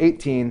like, I'm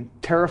 18,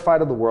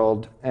 terrified of the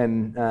world,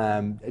 and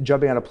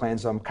jumping out of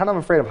planes. So I'm kind of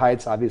afraid of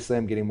heights. Obviously,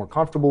 I'm getting more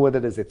comfortable with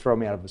it as they throw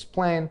me out of this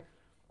plane.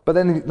 But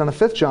then on the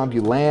 5th jump,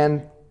 you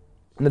land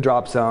in the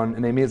drop zone,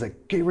 and they immediately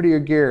like, get rid of your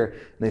gear,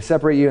 and they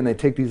separate you, and they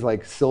take these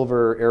like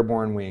silver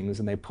airborne wings,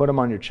 and they put them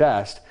on your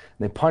chest,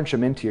 and they punch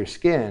them into your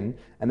skin,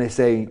 and they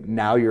say,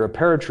 now you're a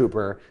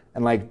paratrooper,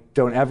 and like,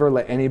 don't ever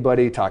let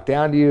anybody talk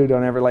down to you,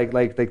 don't ever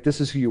like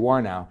this is who you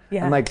are now.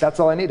 Yeah. And like,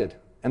 that's all I needed.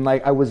 And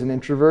like, I was an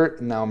introvert,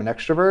 and now I'm an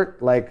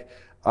extrovert. Like,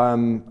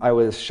 I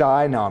was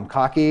shy, now I'm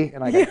cocky,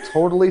 and like, I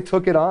totally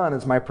took it on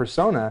as my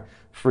persona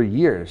for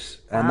years.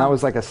 And that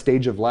was like a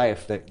stage of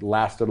life that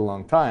lasted a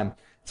long time.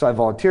 So I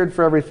volunteered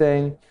for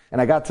everything, and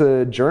I got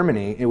to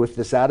Germany with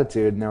this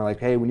attitude, and they were like,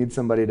 hey, we need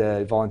somebody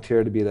to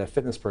volunteer to be the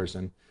fitness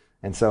person.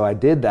 And so I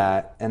did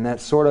that, and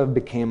that sort of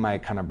became my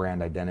kind of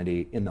brand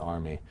identity in the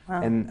Army.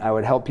 Wow. And I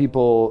would help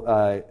people,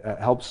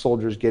 help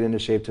soldiers get into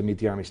shape to meet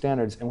the Army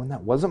standards. And when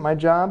that wasn't my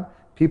job,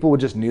 people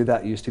just knew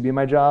that used to be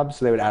my job.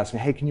 So they would ask me,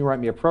 hey, can you write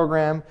me a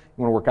program?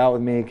 You want to work out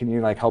with me? Can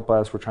you like help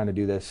us? We're trying to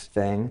do this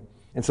thing.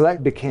 And so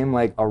that became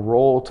like a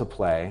role to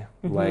play,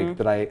 like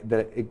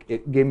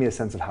it gave me a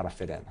sense of how to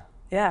fit in.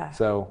 Yeah.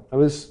 So it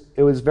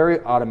was very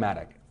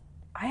automatic.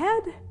 I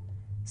had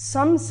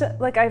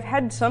I've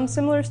had some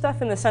similar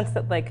stuff in the sense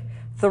that like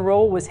the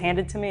role was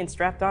handed to me and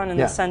strapped on in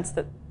the sense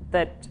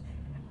that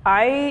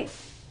I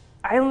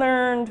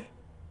learned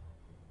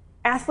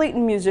athlete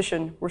and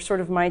musician were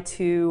sort of my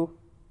 2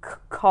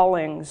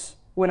 callings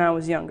when I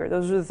was younger.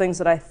 Those were the things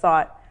that I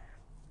thought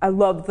I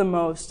loved the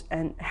most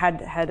and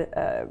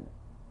had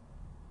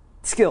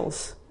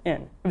skills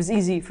in. It was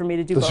easy for me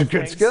to do Those both are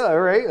good things. skill,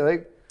 right?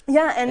 Like,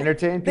 Yeah, and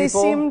entertain they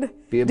people, seemed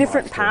be a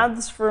different monster.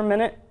 paths for a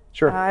minute.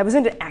 Sure. I was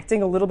into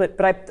acting a little bit,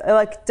 but I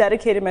like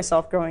dedicated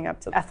myself growing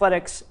up to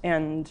athletics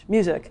and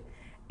music.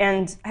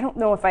 And I don't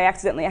know if I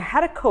accidentally, I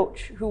had a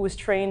coach who was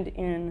trained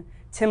in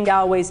Tim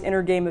Galloway's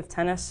Inner Game of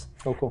Tennis.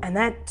 Oh, cool. And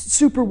that's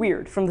super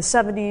weird, from the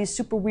 70s,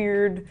 super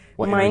weird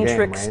mind Inner Game,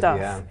 trick right? stuff.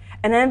 Yeah.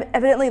 And then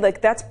evidently,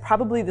 like, that's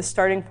probably the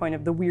starting point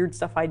of the weird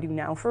stuff I do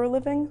now for a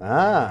living.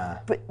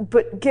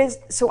 But guys,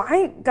 so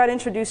I got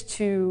introduced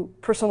to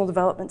personal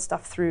development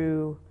stuff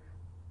through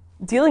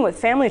dealing with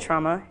family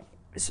trauma.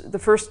 The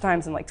first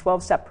times in like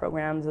 12-step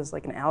programs as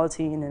like an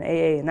Alateen and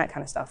AA and that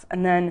kind of stuff.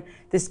 And then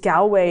this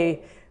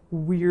Galloway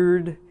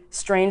weird,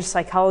 strange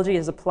psychology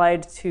is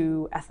applied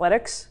to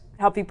athletics,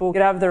 help people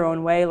get out of their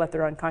own way, let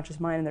their unconscious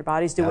mind and their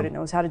bodies do what it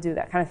knows how to do,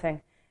 that kind of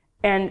thing.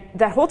 And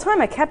that whole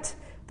time I kept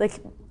like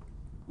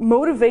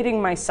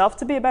motivating myself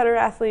to be a better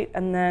athlete,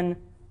 and then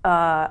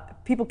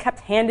people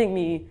kept handing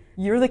me,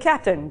 "You're the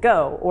captain,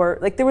 go." Or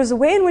like there was a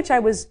way in which I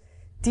was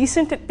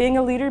decent at being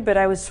a leader, but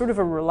I was sort of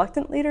a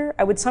reluctant leader.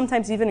 I would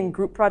sometimes, even in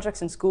group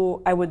projects in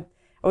school, I would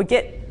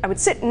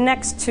sit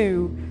next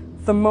to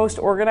the most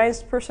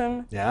organized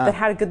person that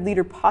had a good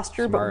leader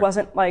posture, but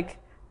wasn't like,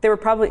 they were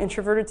probably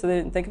introverted, so they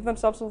didn't think of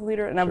themselves as a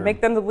leader, and I would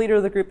make them the leader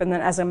of the group, and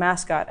then as a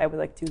mascot, I would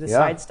like do the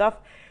side stuff.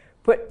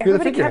 But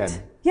everybody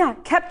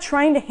kept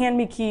trying to hand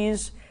me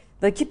keys,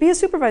 like, be a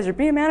supervisor,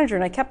 be a manager,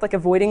 and I kept like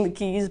avoiding the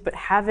keys, but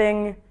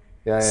having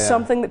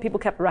something that people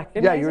kept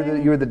recognizing. Yeah,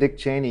 you were the Dick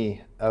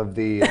Cheney of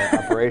the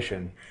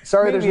operation.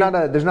 Sorry, there's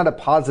not a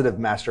positive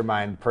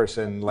mastermind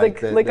person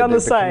like the on the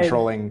side.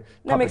 Controlling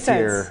That makes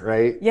puppeteer, sense.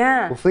 right?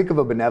 Yeah. We'll think of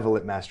a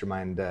benevolent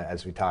mastermind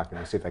as we talk, and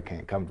I'll see if I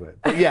can't come to it.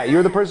 But yeah,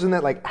 you're the person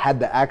that like had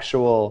the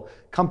actual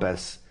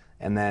compass,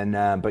 and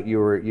then but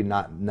you're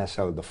not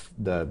necessarily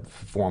the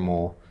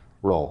formal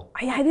role.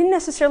 I didn't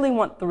necessarily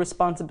want the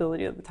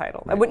responsibility of the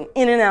title. I went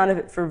in and out of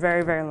it for a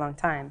very, very long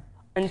time.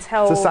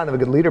 Until It's a sign of a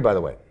good leader, by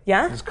the way.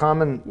 Yeah? It's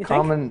common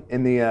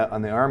in the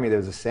on the army. There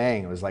was a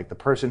saying. It was like, the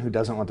person who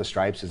doesn't want the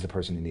stripes is the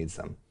person who needs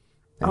them.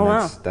 And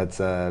that's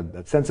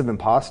that sense of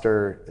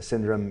imposter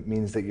syndrome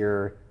means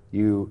that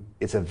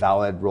it's a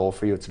valid role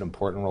for you. It's an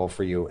important role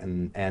for you,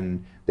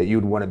 and that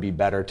you'd want to be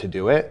better to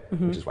do it,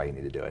 which is why you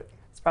need to do it.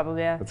 It's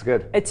probably That's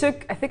good. It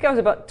took. I think I was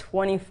about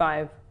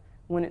 25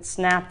 when it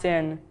snapped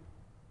in.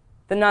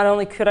 That not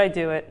only could I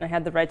do it and I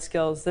had the right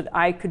skills, that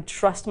I could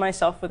trust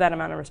myself with that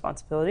amount of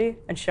responsibility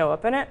and show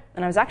up in it.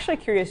 And I was actually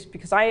curious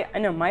because I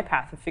know my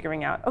path of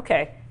figuring out,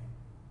 okay,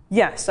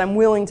 yes, I'm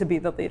willing to be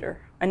the leader.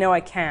 I know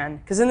I can.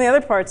 Because in the other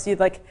parts,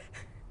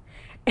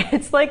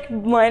 it's like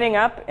lining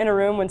up in a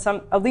room when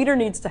a leader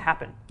needs to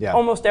happen. Yeah.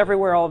 Almost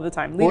everywhere, all of the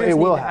time. Leaders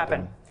need to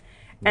happen.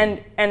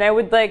 And I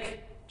would like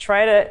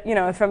try to,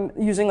 if I'm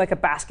using like a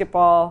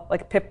basketball,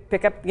 like a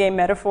pickup game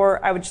metaphor,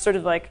 I would sort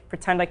of like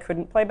pretend I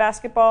couldn't play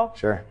basketball.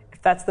 Sure.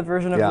 That's the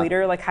version of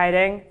leader, like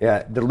hiding.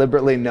 Yeah,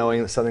 deliberately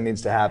knowing that something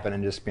needs to happen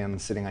and just being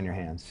sitting on your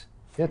hands.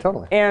 Yeah,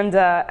 totally. And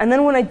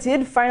then when I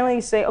did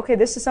finally say, okay,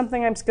 this is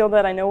something I'm skilled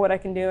at, I know what I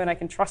can do, and I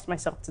can trust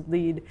myself to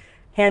lead,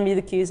 hand me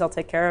the keys, I'll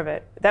take care of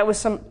it. That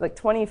was like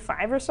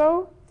 25 or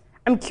so.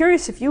 I'm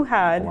curious if you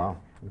had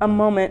a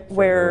moment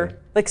where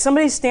like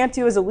somebody stamped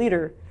you as a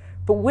leader,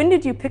 but when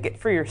did you pick it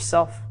for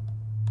yourself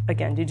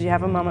again? Did you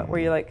have a moment where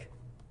you like,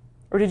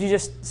 or did you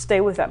just stay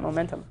with that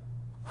momentum?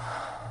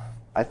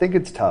 I think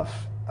it's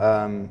tough.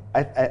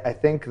 I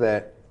think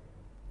that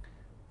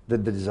the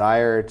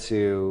desire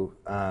to,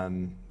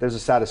 there's a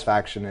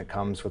satisfaction that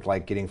comes with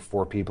like getting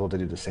 4 people to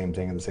do the same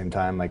thing at the same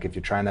time. Like if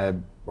you're trying to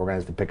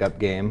organize the pickup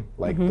game,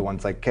 like the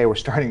one's like, okay, we're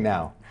starting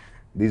now.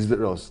 These are the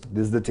rules.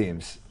 These are the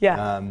teams.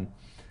 Yeah.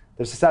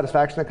 There's a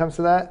satisfaction that comes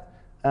to that.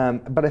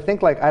 But I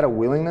think like I had a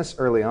willingness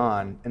early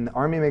on, and the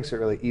Army makes it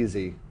really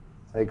easy.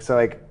 I would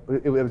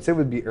say it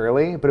would be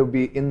early, but it would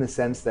be in the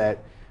sense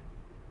that,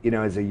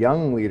 as a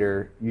young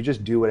leader, you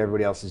just do what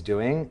everybody else is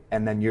doing,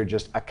 and then you're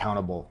just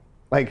accountable.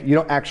 Like, you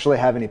don't actually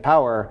have any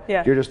power.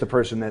 Yeah. You're just the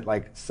person that,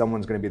 like,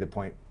 someone's going to be the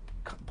point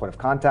of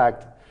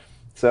contact.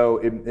 So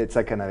it's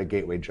like kind of a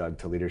gateway drug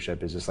to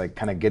leadership, is just like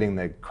kind of getting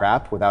the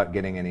crap without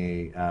getting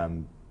any,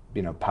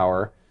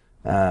 power.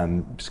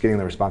 Just getting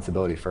the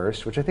responsibility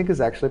first, which I think is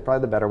actually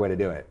probably the better way to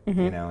do it.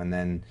 And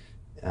then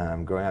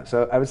growing up.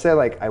 So I would say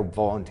like I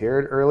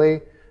volunteered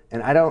early,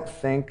 and I don't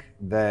think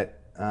that.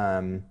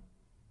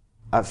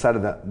 Outside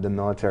of the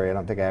military, I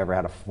don't think I ever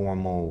had a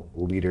formal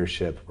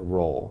leadership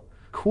role.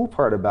 Cool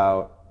part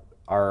about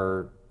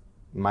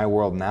my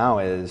world now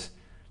is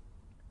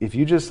if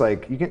you just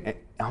like,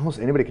 almost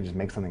anybody can just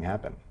make something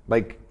happen.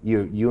 Like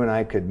you and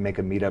I could make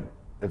a meetup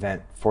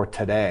event for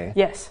today.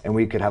 Yes. And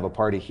we could have a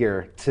party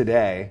here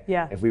today.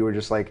 Yeah. If we were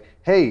just like,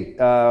 hey,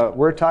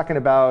 we're talking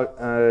about,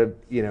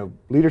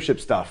 leadership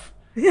stuff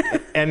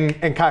and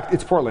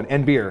it's Portland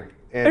and beer.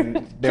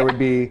 And there would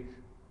be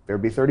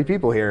 30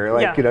 people here,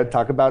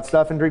 talk about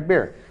stuff and drink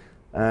beer.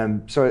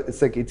 So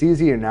it's like it's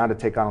easier now to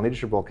take on a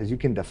leadership role because you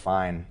can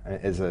define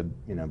as a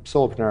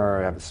solopreneur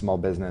or have a small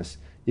business.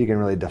 you can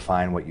really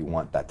define what you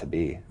want that to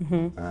be.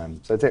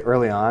 So I'd say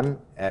early on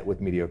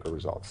with mediocre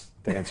results,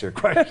 to answer your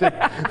question.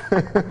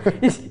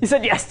 You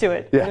said yes to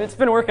it, Yeah. and it's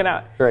been working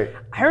out. Right.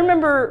 I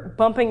remember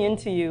bumping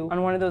into you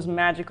on one of those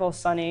magical,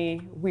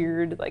 sunny,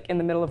 weird, like in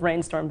the middle of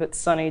rainstorm, but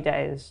sunny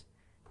days.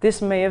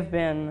 This may have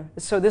been,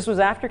 so this was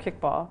after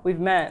kickball. We've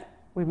met,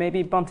 we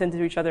maybe bumped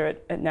into each other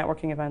at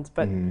networking events,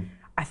 but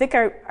I think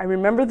I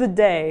remember the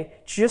day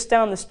just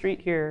down the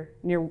street here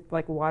near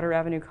like Water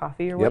Avenue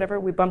Coffee or whatever.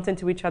 We bumped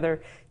into each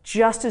other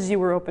just as you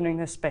were opening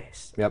this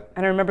space. Yep.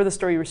 And I remember the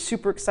story. You were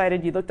super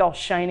excited. You looked all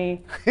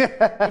shiny. You're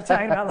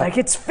talking about like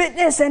it's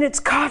fitness and it's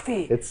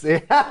coffee. It's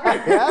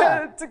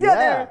yeah.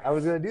 Together. Yeah, I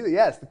was going to do that.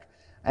 Yes.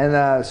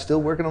 And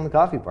still working on the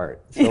coffee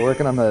part. Still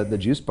working on the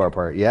juice bar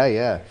part.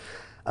 Yeah.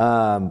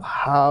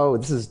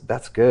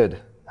 That's good.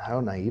 How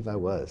naive I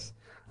was.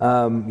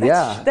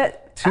 Yeah.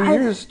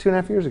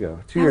 2.5 years ago.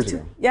 2 years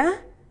ago. Yeah?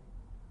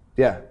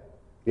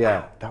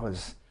 Yeah. That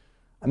was,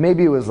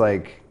 maybe it was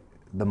like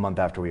the month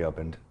after we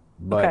opened.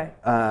 But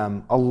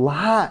a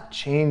lot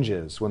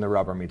changes when the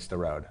rubber meets the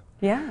road.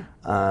 Yeah.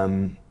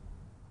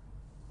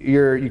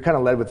 You kind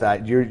of led with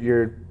that.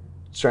 You're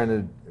trying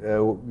to,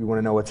 you want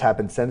to know what's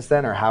happened since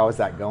then, or how is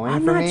that going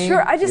I'm for not me?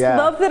 sure. I just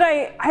love that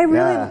I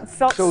really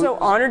felt So- so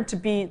honored to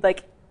be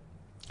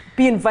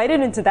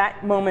invited into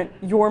that moment,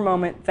 your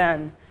moment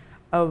then,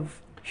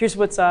 of here's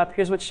what's up,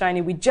 here's what's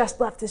shiny. We just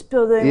left this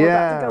building, we're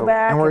about to go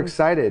back. And we're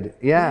excited.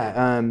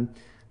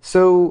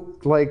 So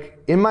like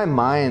in my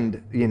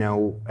mind,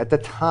 at the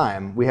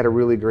time we had a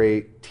really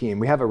great team.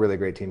 We have a really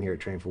great team here at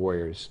Training for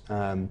Warriors.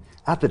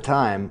 At the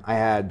time I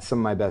had some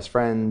of my best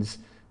friends.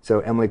 So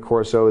Emily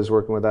Corso is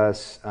working with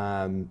us.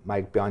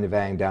 Mike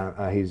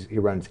Bionavang he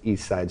runs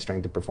East Side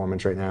Strength and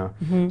Performance right now.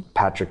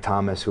 Patrick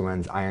Thomas, who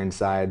runs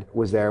Ironside,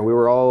 was there. We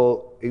were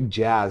all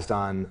jazzed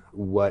on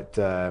what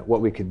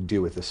we could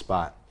do with this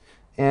spot.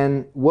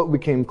 And what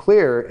became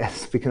clear,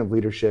 speaking of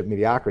leadership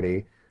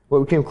mediocrity,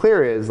 what became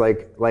clear is I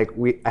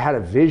had a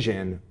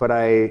vision, but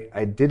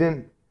I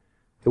didn't.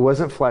 It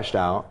wasn't fleshed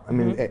out. I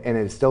mean, and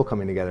it's still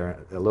coming together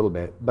a little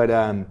bit, but.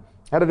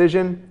 Had a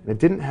vision, and it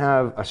didn't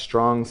have a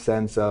strong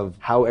sense of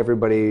how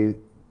everybody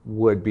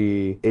would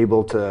be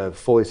able to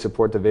fully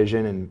support the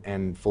vision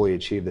and fully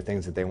achieve the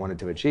things that they wanted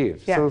to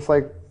achieve. Yeah. So it's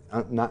like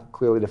not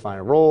clearly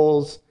defined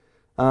roles,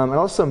 and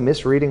also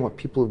misreading what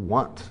people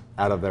want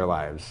out of their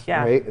lives,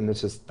 right? And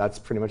that's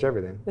pretty much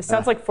everything. This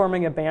sounds like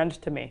forming a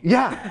band to me.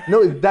 Yeah,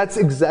 no, that's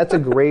a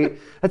great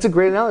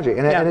analogy,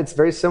 and it's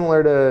very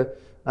similar to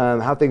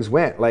how things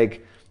went.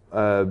 Like.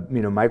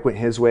 Mike went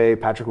his way,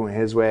 Patrick went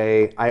his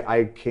way.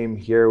 I came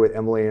here with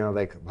Emily,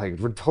 like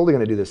we're totally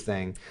gonna do this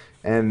thing,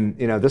 and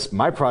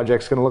my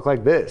project's gonna look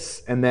like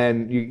this. And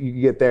then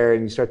you get there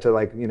and you start to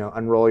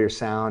unroll your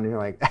sound, and you're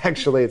like,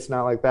 actually, it's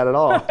not like that at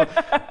all.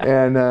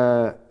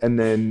 and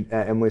then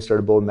Emily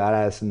started building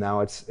Badass, and now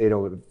it's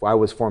I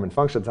was Form and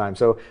Function time.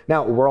 So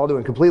now we're all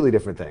doing completely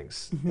different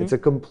things. It's a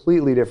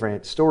completely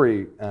different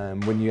story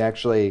when you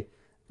actually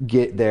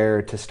get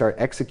there to start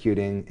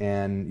executing,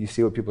 and you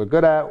see what people are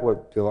good at,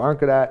 what people aren't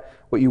good at,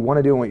 what you want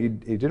to do and what you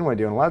didn't want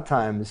to do. And a lot of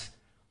times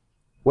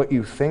what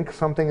you think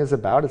something is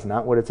about is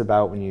not what it's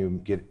about when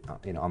you get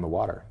on the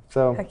water.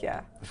 So Heck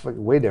yeah. it's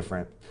way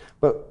different,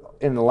 but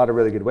in a lot of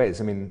really good ways.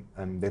 I mean,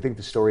 I think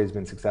the story has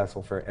been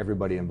successful for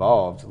everybody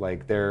involved.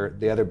 Like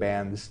the other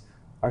bands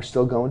are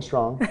still going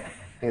strong.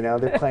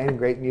 They're playing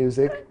great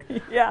music.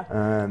 Yeah.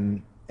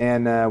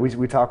 And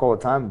we talk all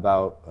the time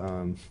about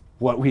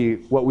what we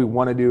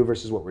want to do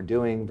versus what we're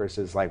doing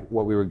versus like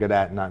what we were good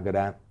at and not good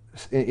at.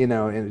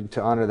 And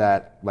to honor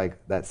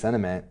that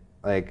sentiment,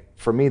 like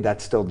for me,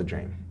 that's still the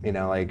dream.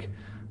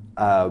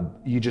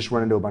 You just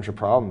run into a bunch of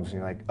problems and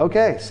you're like,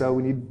 okay, so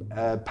we need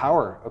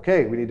power.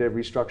 Okay, we need to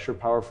restructure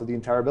power for the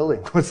entire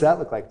building. What's that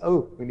look like?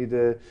 Oh, we need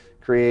to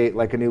create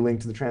like a new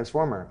link to the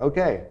transformer.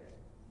 Okay,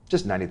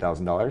 just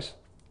 $90,000.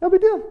 No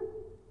big deal.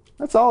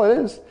 That's all it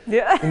is.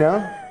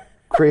 Yeah.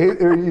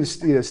 Create or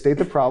state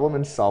the problem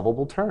in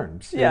solvable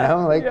terms.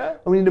 Oh,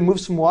 we need to move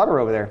some water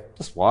over there.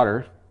 Just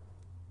water.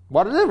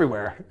 Water's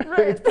everywhere.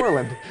 Right. It's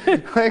Portland.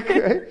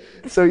 Right?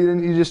 So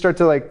you just start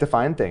to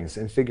define things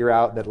and figure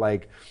out that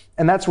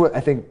and that's what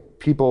I think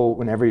people,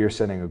 whenever you're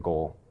setting a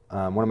goal,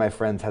 one of my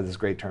friends has this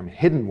great term,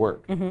 hidden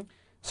work.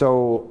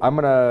 So I'm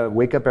gonna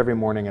wake up every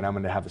morning and I'm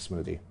gonna have a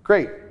smoothie.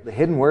 Great. The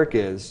hidden work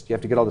is you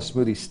have to get all the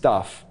smoothie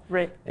stuff.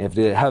 Right. You have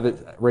to have it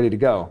ready to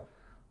go.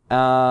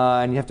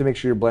 And you have to make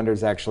sure your blender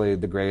is actually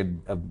the grade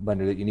of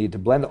blender that you need to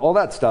blend all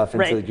that stuff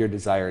into your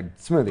desired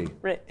smoothie.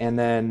 Right. And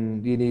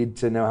then you need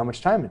to know how much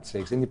time it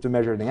takes, and you have to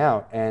measure everything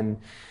out and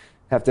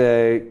have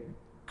to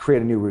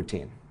create a new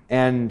routine.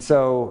 And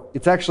so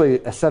it's actually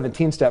a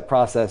 17-step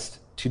process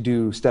to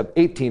do step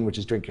 18, which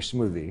is drink your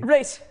smoothie.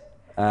 Right.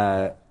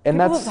 And People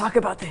that's don't talk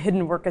about the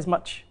hidden work as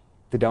much.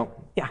 They don't.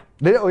 Yeah.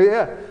 They don't.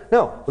 Yeah.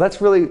 No. Well,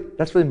 that's really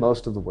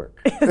most of the work.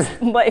 It's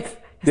life.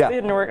 It's the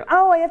hidden work.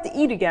 Oh, I have to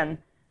eat again.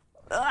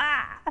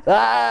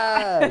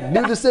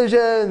 New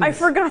decisions. I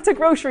forgot to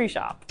grocery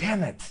shop.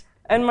 Damn it.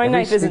 And my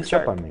knife isn't sneaks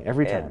sharp. up on me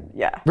every time.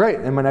 Yeah. Right,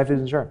 and my knife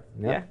isn't sharp.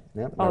 Yeah.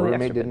 My All the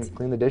roommate extra didn't bits.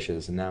 clean the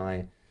dishes, and now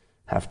I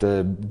have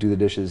to do the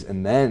dishes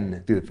and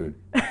then do the food.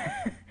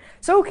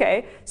 So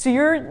okay, so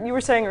you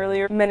were saying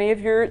earlier, many of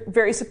your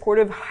very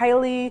supportive,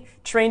 highly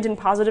trained and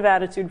positive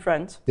attitude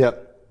friends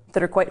Yep.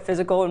 that are quite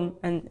physical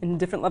and in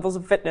different levels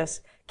of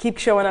fitness keep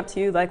showing up to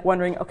you like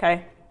wondering,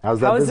 okay, How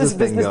is this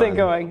business thing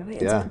going?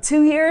 Yeah. It's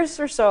 2 years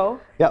or so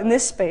Yep. in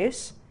this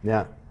space,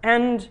 Yeah.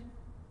 and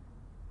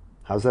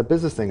How's that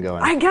business thing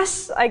going? I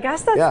guess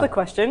that's Yeah. the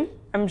question.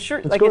 I'm sure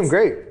It's going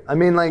great. I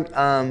mean, like,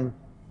 so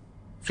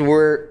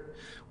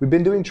we've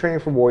been doing training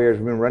for warriors.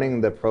 We've been running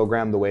the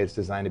program the way it's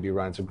designed to be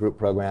run. It's a group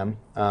program,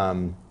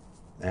 and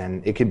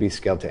it can be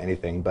scaled to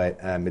anything. But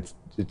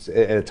it's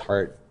at its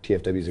heart,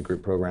 TFW is a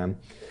group program.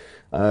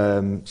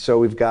 So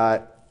we've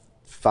got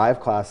 5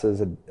 classes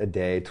a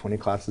day, 20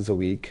 classes a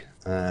week.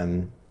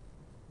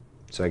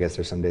 So I guess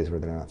there's some days where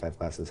there are not 5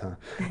 classes, huh?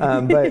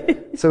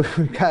 But so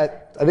we've got,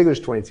 I think there's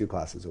 22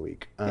 classes a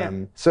week.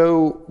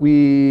 So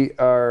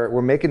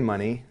we're making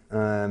money.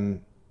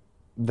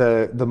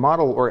 The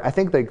model, or I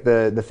think like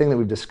the thing that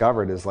we've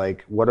discovered is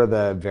like, what are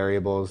the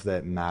variables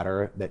that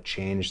matter, that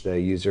change the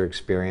user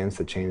experience,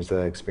 that change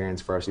the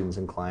experience for our students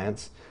and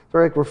clients. So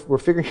like we're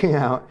figuring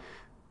out,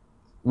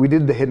 we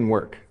did the hidden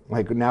work.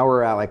 Like now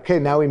we're at like, okay,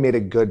 now we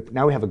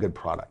have a good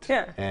product.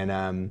 Yeah.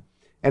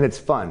 And it's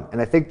fun.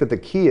 And I think that the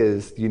key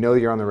is,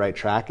 you're on the right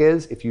track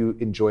is if you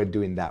enjoy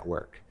doing that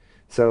work.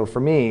 So for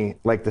me,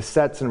 like the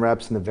sets and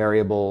reps and the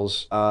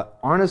variables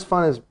aren't as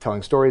fun as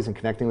telling stories and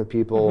connecting with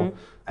people. Mm-hmm.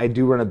 I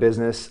do run a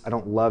business. I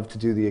don't love to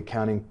do the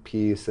accounting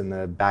piece and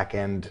the back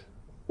end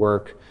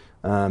work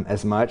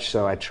as much.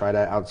 So I try to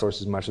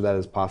outsource as much of that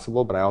as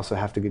possible, but I also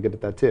have to get good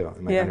at that too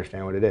and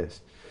understand what it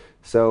is.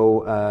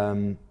 So,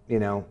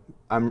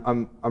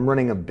 I'm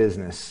running a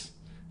business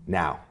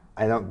now.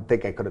 I don't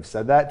think I could have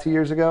said that 2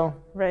 years ago.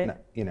 Right.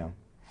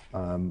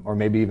 Or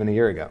maybe even a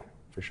year ago,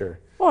 for sure.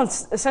 Well,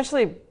 it's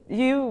essentially,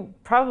 you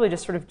probably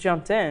just sort of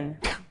jumped in.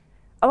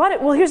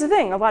 Here's the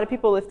thing. A lot of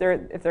people, if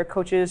they're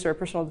coaches or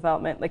personal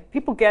development, like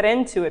people get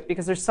into it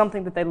because there's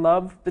something that they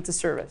love that's a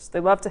service. They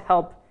love to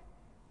help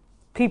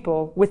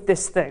people with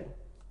this thing.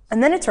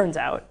 And then it turns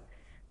out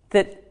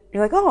that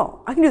you're like,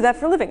 oh, I can do that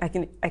for a living.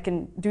 I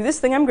can do this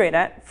thing I'm great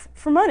at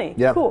for money.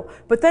 Yeah. Cool.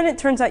 But then it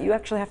turns out you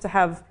actually have to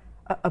have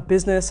a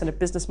business and a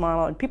business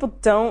model, and people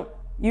don't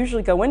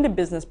usually go into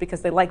business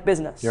because they like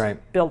business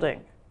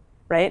building,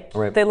 right?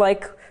 They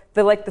like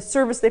the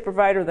service they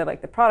provide, or they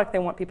like the product they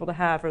want people to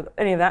have, or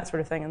any of that sort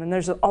of thing. And then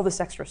there's all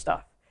this extra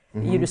stuff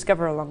that you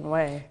discover along the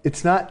way.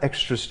 It's not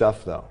extra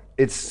stuff though.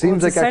 It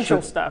seems like essential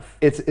extra stuff.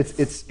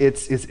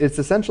 It's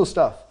essential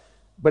stuff,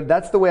 but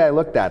that's the way I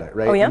looked at it,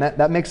 right? Oh, yeah? And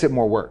that makes it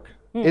more work.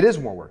 It is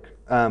more work,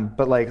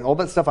 but like all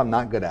that stuff I'm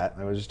not good at.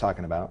 I was just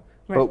talking about,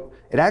 but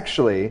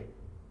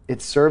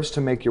it serves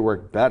to make your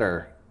work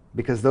better,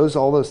 because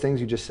all those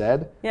things you just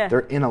said, they're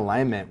in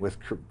alignment with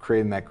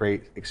creating that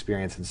great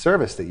experience and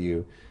service that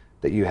you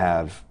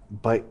have.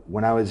 But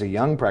when I was a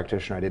young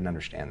practitioner, I didn't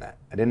understand that.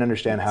 I didn't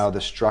understand how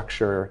the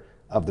structure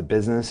of the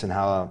business and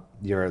how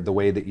the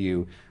way that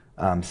you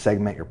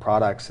segment your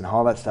products and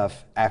all that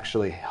stuff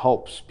actually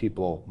helps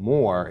people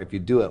more if you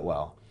do it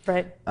well.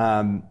 Right.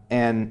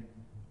 And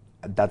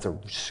that's a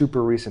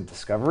super recent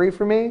discovery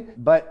for me,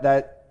 but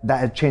that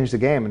had changed the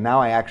game. And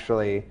now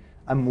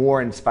I'm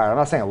more inspired. I'm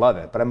not saying I love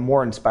it, but I'm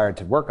more inspired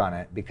to work on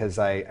it because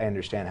I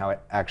understand how it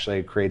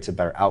actually creates a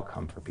better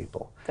outcome for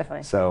people.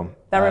 Definitely. So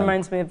that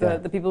reminds me of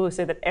the people who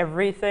say that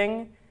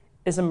everything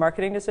is a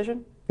marketing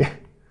decision.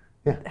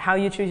 Yeah. How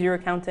you choose your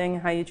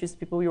accounting, how you choose the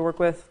people you work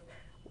with,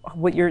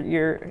 what your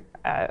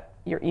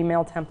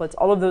email templates,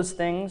 all of those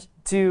things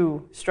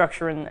do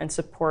structure and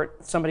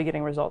support somebody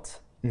getting results.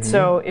 Mm-hmm.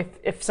 So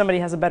if somebody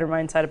has a better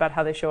mindset about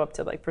how they show up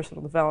to like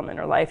personal development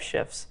or life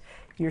shifts,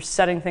 you're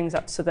setting things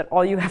up so that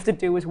all you have to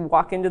do is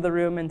walk into the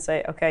room and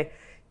say, okay,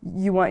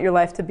 you want your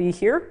life to be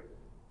here,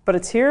 but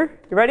it's here.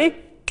 You ready?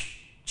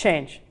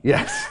 Change.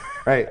 Yes.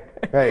 Right.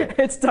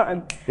 It's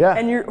done. Yeah.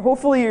 And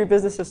hopefully your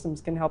business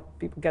systems can help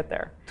people get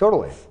there.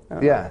 Totally.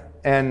 Yeah.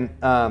 And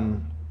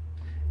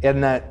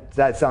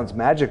that sounds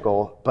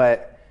magical,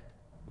 but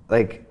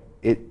like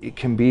it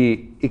can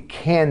be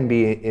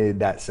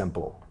that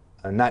simple.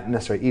 Not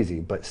necessarily easy,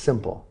 but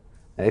simple.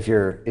 If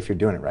you're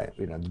doing it right,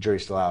 the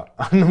jury's still out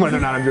on whether or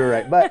not I'm doing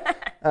it right.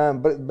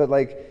 But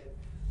like,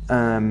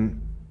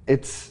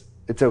 it's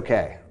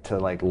okay to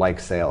like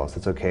sales.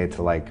 It's okay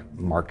to like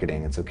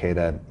marketing. It's okay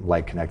to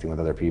like connecting with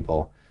other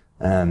people.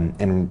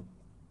 And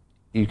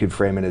you could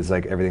frame it as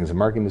like everything's a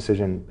marketing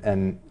decision.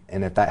 And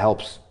if that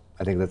helps,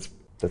 I think that's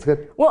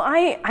good. Well,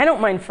 I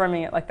don't mind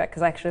framing it like that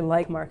because I actually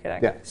like marketing.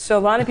 Yeah. So a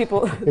lot of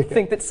people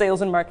think that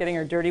sales and marketing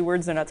are dirty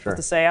words they're not supposed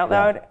to say out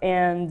loud,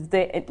 and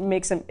it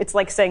makes them. It's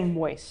like saying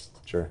moist.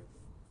 Sure.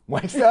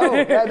 Moist. Oh,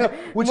 yeah, no.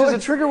 Which is a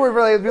trigger word for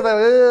like, people like,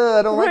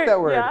 I don't like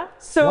that word. Yeah.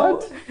 So,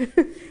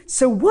 what?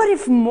 So what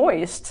if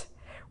moist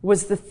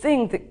was the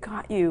thing that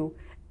got you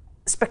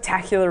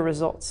spectacular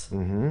results?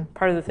 Mm-hmm.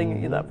 Part of the thing that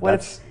you love. What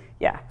if?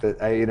 Yeah.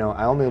 I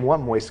only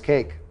want moist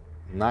cake.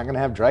 I'm not gonna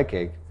have dry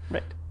cake.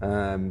 Right.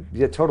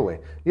 Yeah, totally.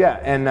 Yeah,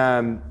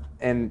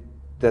 and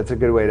That's a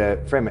good way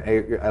to frame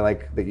it. I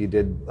like that you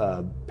did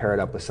pair it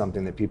up with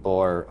something that people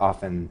are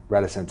often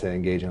reticent to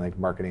engage in, like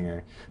marketing,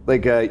 or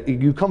like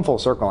you come full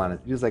circle on it.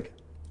 You're just like,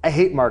 I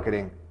hate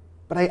marketing,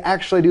 but I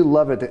actually do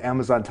love it that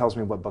Amazon tells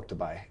me what book to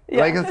buy.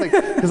 Yeah. Like, it's like,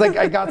 because like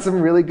I got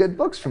some really good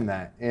books from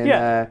that.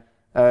 And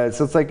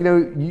so it's like,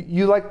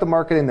 you like the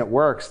marketing that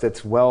works,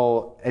 that's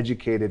well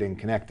educated and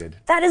connected.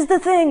 That is the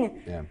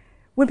thing. Yeah.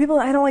 When people,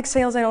 I don't like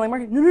sales, I don't like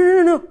marketing.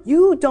 No.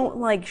 You don't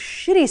like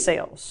shitty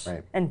sales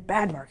and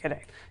bad marketing.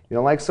 You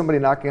don't like somebody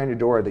knocking on your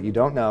door that you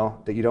don't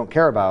know, that you don't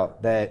care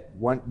about, they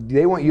want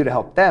you to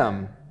help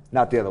them,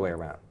 not the other way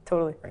around.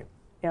 Totally. Right.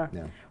 Yeah.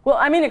 Yeah. Well,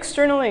 I mean,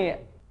 externally,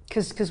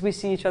 because we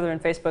see each other on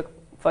Facebook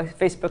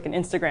and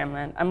Instagram,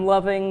 man. I'm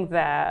loving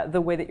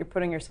the way that you're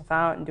putting yourself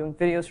out and doing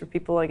videos for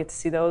people. I get to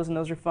see those, and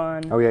those are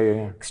fun. Oh,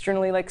 yeah.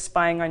 Externally, like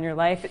spying on your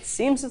life. It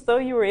seems as though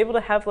you were able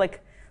to have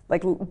like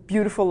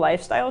beautiful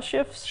lifestyle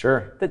shifts.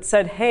 Sure. That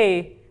said,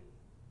 hey,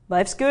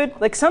 life's good.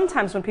 Like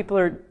sometimes when people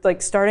are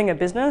like starting a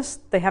business,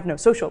 they have no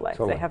social life.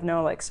 Totally. They have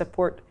no like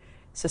support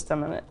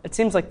system, and it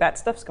seems like that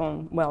stuff's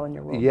going well in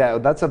your world. Yeah,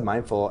 that's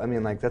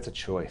that's a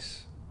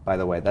choice. By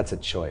the way, that's a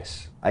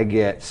choice. I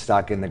get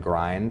stuck in the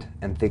grind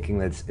and thinking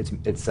that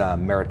it's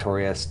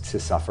meritorious to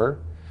suffer.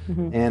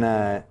 Mm-hmm. And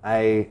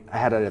I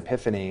had an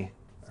epiphany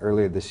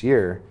earlier this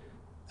year.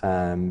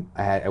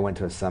 I went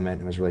to a summit.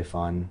 And it was really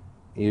fun.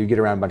 You get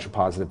around a bunch of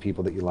positive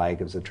people that you like.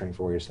 It was a Training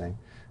for Warriors thing.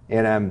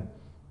 And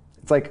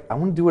it's like, I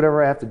want to do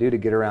whatever I have to do to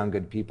get around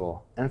good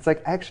people. And it's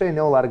like, actually, I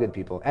know a lot of good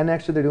people. And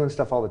actually, they're doing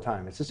stuff all the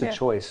time. It's just a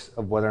choice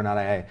of whether or not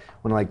I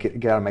want to like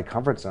get out of my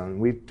comfort zone.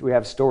 We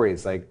have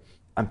stories like,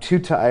 I'm too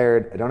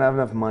tired, I don't have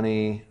enough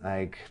money,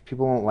 like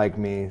people won't like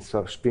me,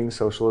 so being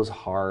social is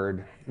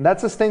hard. And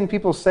that's this thing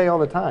people say all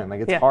the time,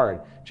 like it's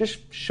hard.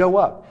 Just show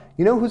up.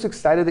 You know who's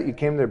excited that you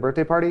came to their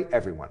birthday party?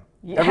 Everyone.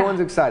 Yeah. Everyone's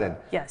excited.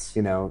 Yes.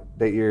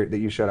 That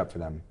you showed up for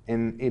them.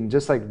 And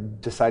just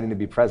like deciding to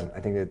be present. I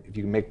think that if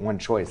you can make one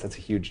choice, that's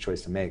a huge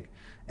choice to make.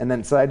 And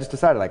then so I just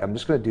decided like I'm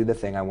just gonna do the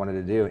thing I wanted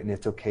to do, and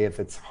it's okay if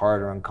it's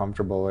hard or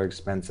uncomfortable or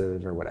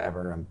expensive or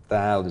whatever,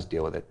 I'll just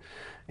deal with it.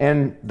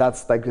 And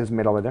that's like has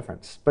made all the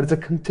difference. But it's a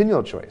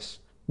continual choice.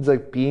 It's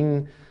like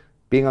being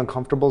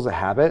uncomfortable is a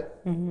habit,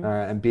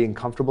 and being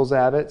comfortable is a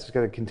habit. So you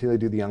got to continually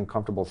do the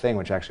uncomfortable thing,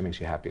 which actually makes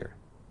you happier.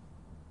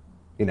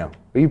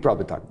 But you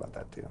probably talk about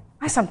that too.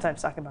 I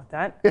sometimes talk about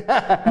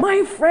that.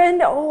 My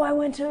friend, I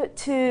went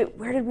to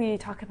where did we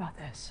talk about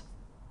this?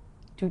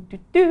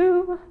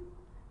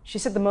 She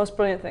said the most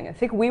brilliant thing. I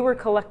think we were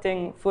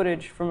collecting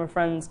footage from a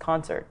friend's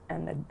concert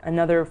and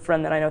another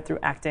friend that I know through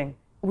acting.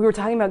 We were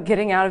talking about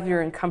getting out of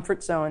your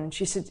comfort zone, and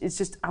she said, "It's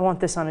just I want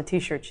this on a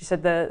T-shirt." She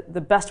said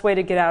the best way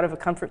to get out of a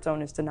comfort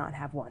zone is to not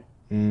have one.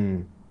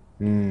 Boom.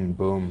 And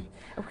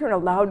we were in a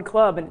loud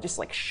club, and it just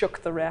like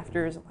shook the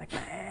rafters. I'm like,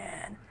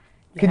 man.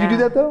 Could you do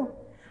that though?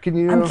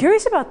 I'm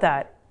curious about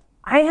that.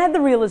 I had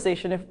the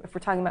realization, if we're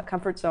talking about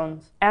comfort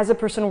zones, as a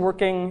person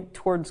working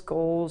towards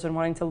goals and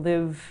wanting to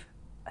live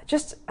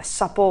just a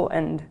supple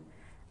and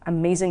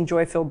amazing,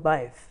 joy-filled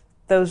life.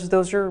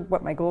 Those are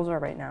what my goals are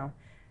right now.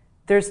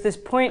 There's this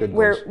point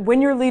where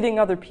when you're leading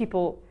other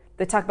people,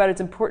 they talk about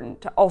it's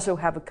important to also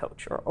have a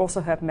coach or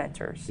also have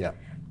mentors. Yeah.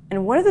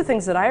 And one of the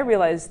things that I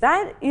realized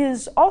that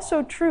is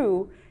also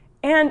true,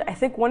 and I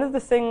think one of the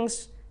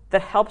things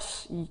that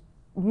helps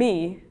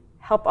me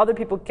help other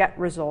people get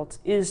results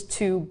is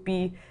to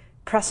be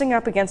pressing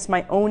up against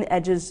my own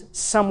edges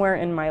somewhere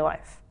in my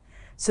life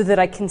so that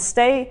I can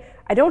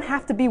I don't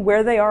have to be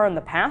where they are on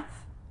the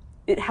path.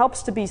 It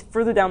helps to be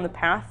further down the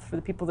path for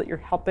the people that you're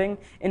helping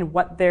in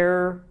what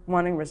they're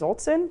wanting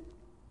results in.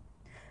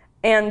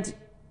 And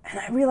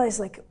I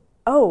realized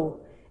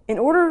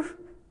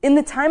in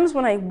the times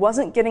when I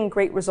wasn't getting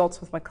great results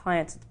with my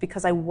clients, it's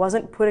because I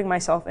wasn't putting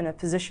myself in a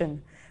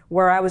position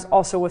where I was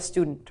also a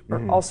student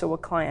or also a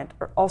client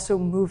or also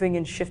moving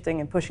and shifting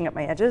and pushing up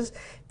my edges,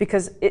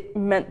 because it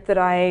meant that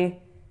a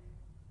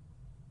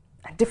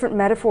different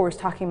metaphor was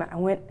talking about,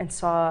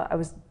 I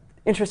was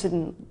interested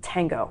in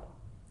tango.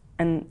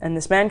 And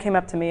this man came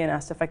up to me and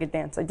asked if I could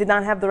dance. I did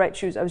not have the right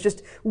shoes. I was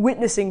just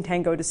witnessing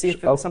tango to see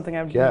if it was something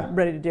I was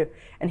ready to do.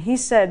 And he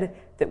said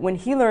that when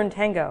he learned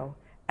tango,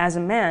 as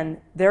a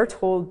man, they're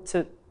told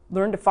to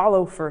learn to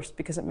follow first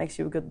because it makes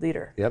you a good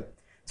leader. Yep.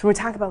 So when we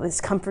talk about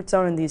this comfort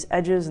zone and these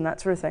edges and that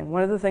sort of thing,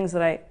 one of the things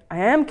that I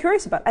am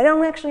curious about, I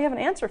don't actually have an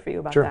answer for you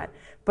about that,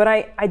 but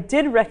I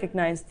did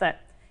recognize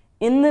that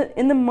in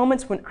the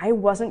moments when I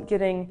wasn't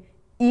getting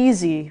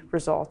easy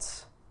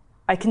results,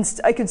 I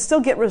could still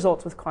get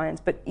results with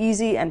clients, but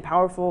easy and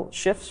powerful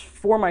shifts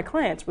for my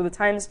clients were the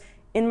times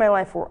in my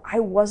life where I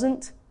was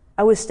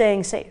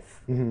staying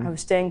safe. I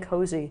was staying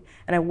cozy,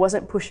 and I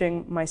wasn't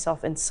pushing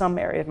myself in some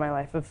area of my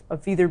life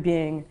of either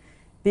being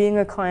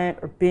a client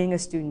or being a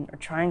student or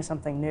trying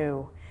something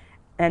new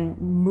and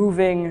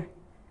moving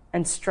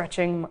and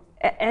stretching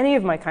any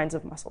of my kinds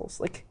of muscles.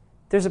 Like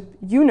there's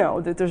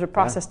a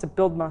process to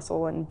build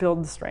muscle and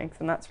build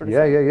strength and that sort of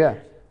thing. Yeah.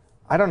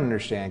 I don't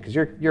understand, because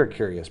you're a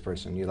curious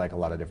person. You like a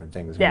lot of different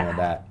things. We know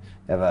that.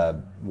 You have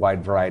a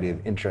wide variety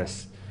of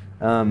interests.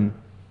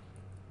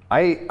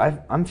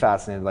 I'm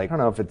fascinated. Like, I don't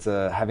know if it's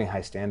having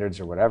high standards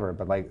or whatever,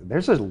 but like,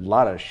 there's a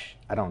lot of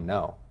I don't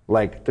know.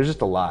 Like, there's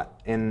just a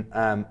lot. And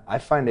I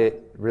find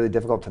it really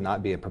difficult to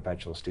not be a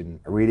perpetual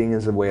student. Reading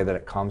is a way that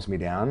it calms me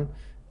down.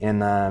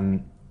 And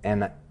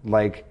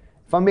like,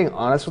 if I'm being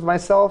honest with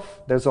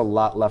myself, there's a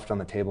lot left on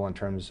the table in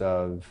terms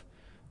of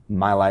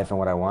my life and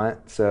what I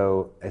want.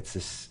 So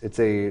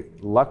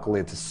luckily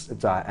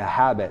it's a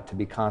habit to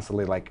be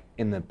constantly like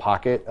in the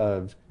pocket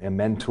of a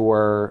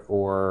mentor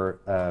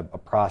or a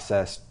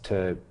process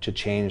to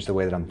change the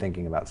way that I'm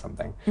thinking about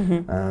something.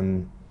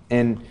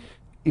 And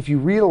if you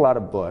read a lot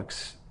of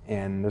books,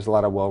 and there's a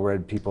lot of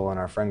well-read people in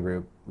our friend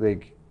group,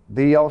 like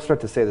they all start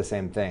to say the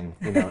same thing,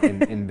 you know,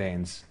 in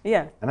veins.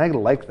 Yeah. And I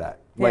like that.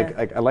 Yeah.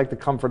 Like I like the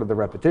comfort of the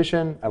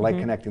repetition. I like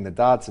connecting the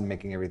dots and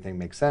making everything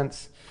make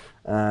sense.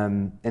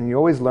 And you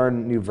always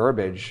learn new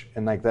verbiage,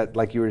 and like that,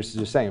 like you were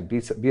just saying,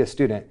 be a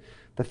student.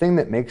 The thing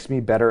that makes me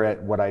better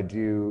at what I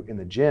do in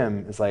the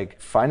gym is like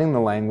finding the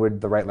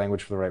right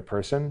language for the right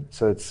person.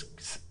 So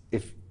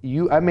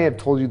I may have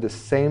told you the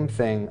same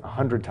thing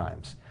 100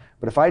 times,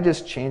 but if I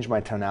just change my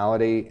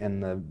tonality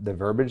and the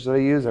verbiage that I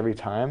use every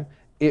time,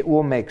 it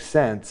will make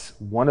sense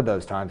one of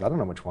those times. I don't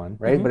know which one,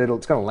 right? But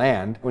it's going to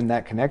land when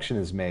that connection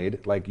is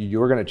made. Like,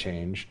 you're going to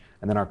change,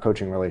 and then our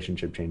coaching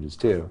relationship changes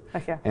too.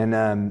 Okay.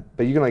 And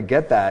but you can like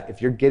get that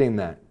if you're getting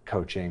that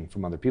coaching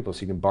from other people,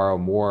 so you can borrow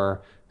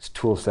more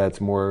tool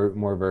sets, more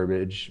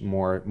verbiage,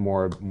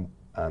 more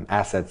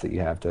assets that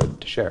you have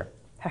to share.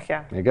 Heck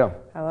yeah. There you go.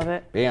 I love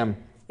it. Bam.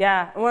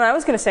 Yeah. When I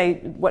was going to say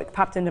what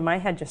popped into my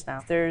head just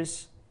now,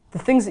 there's the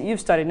things that you've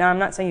studied. Now, I'm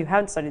not saying you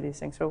haven't studied these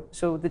things.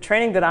 So the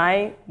training that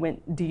I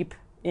went deep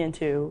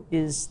into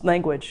is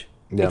language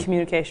and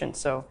communication.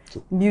 So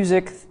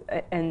music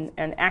and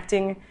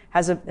acting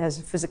has a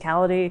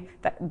physicality,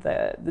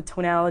 the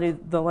tonality,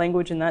 the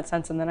language in that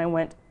sense. And then I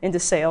went into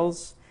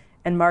sales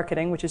and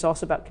marketing, which is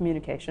also about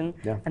communication.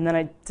 Yeah. And then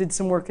I did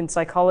some work in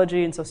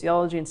psychology and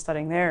sociology and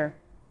studying there.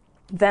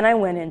 Then I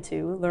went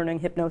into learning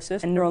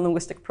hypnosis and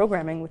neuro-linguistic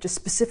programming, which is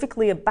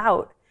specifically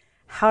about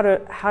how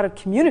to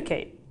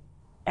communicate.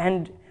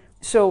 And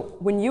so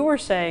when you were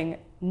saying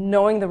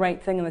knowing the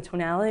right thing and the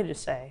tonality to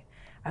say,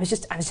 I was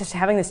just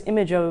having this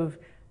image of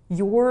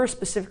you're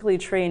specifically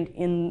trained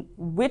in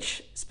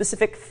which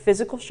specific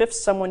physical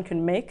shifts someone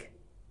can make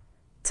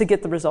to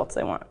get the results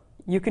they want.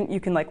 You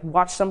can like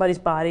watch somebody's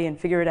body and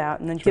figure it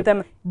out, and then give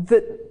them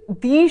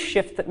the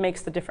shift that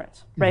makes the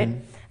difference, right?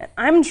 And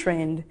I'm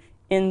trained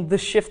in the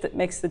shift that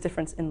makes the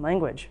difference in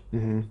language.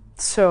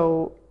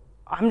 So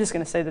I'm just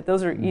going to say that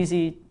those are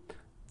easy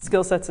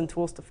skill sets and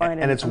tools to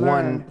find. And it's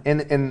one,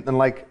 and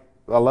like,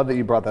 I love that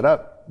you brought that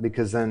up,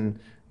 because then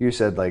you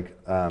said like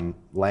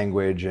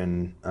language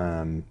and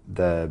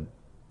the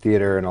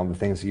theater and all the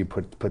things that you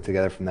put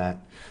together from that.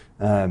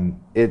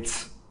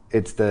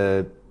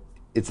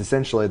 It's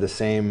essentially the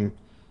same.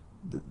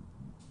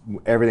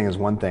 Everything is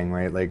one thing,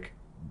 right? Like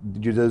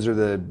those are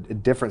the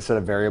different set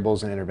of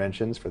variables and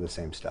interventions for the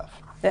same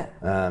stuff. Yeah.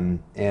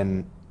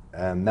 And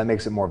that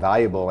makes it more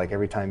valuable. Like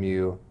every time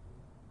you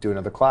do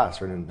another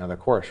class or another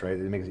course, right?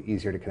 It makes it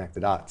easier to connect the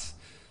dots.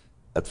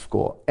 That's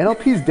cool.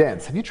 NLP's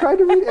dense. Have you tried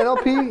to read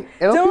NLP?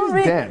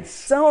 NLP's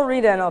dense. Don't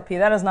read NLP.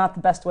 That is not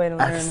the best way to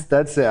learn.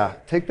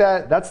 Take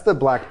that. That's the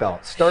black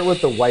belt. Start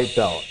with the white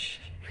belt.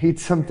 Read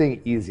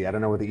something easy. I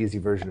don't know what the easy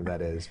version of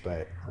that is,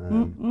 but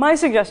my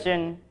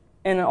suggestion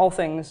in all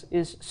things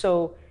is,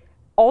 so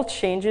all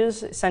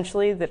changes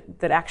essentially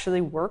that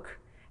actually work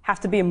have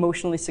to be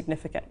emotionally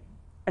significant.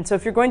 And so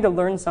if you're going to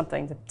learn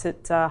something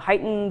to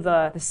heighten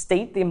the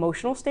state, the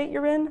emotional state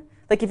you're in,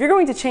 like if you're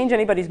going to change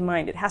anybody's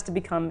mind, it has to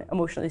become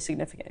emotionally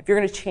significant. If you're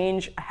going to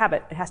change a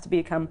habit, it has to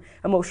become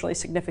emotionally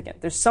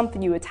significant. There's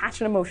something, you attach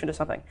an emotion to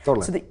something.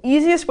 Totally. So the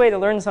easiest way to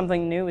learn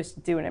something new is to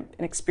do an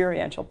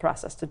experiential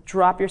process, to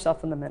drop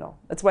yourself in the middle.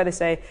 That's why they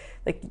say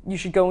like you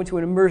should go into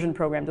an immersion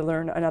program to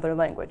learn another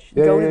language.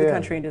 Go to the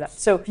country and do that.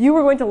 So if you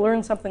were going to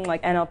learn something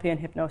like NLP and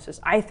hypnosis,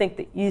 I think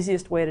the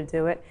easiest way to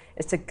do it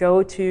is to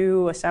go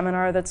to a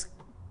seminar that's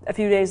a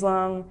few days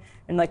long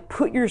and like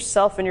put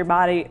yourself and your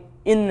body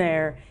in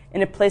there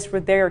in a place where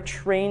they are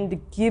trained to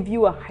give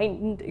you a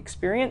heightened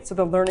experience so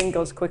the learning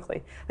goes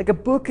quickly. Like a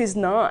book is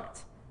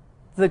not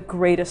the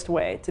greatest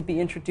way to be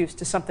introduced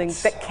to something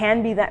that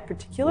can be that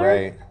particular.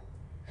 Right.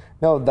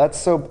 No, that's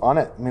so on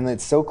it. I mean,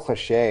 it's so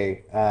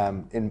cliche.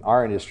 In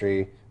our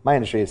industry, my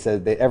industry, it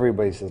said that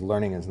everybody says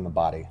learning is in the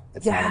body.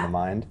 It's not in the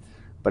mind.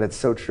 But it's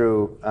so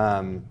true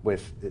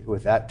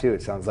with that too.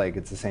 It sounds like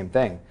it's the same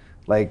thing.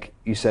 Like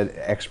you said,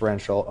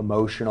 experiential,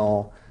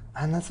 emotional.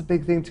 And that's a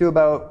big thing too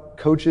about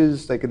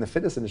coaches, like in the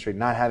fitness industry,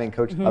 not having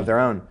coaches of their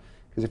own.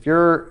 Because if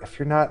you're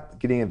not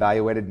getting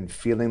evaluated and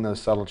feeling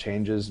those subtle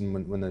changes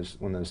and when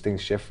those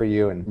things shift for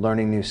you and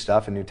learning new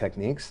stuff and new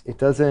techniques, it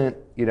doesn't,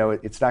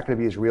 it's not going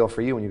to be as real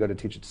for you when you go to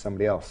teach it to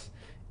somebody else,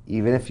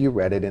 even if you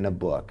read it in a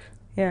book.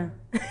 Yeah.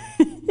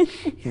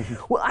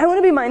 Well, I want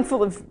to be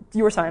mindful of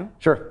your time.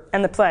 Sure.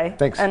 And the play.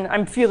 Thanks. And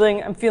I'm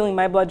feeling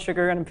my blood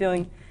sugar, and I'm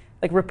feeling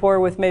like rapport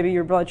with maybe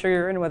your blood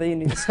sugar and whether you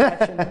need a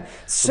stretch.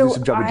 So we'll do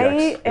some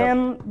jumping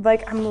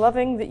jacks. I'm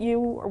loving that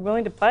you are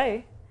willing to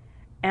play.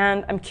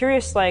 And I'm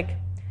curious, like,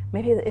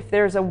 maybe if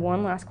there's a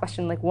one last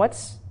question, like,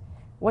 what's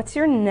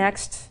the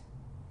next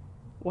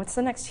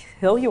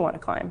hill you want to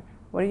climb?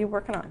 What are you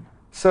working on?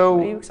 So,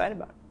 what are you excited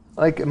about?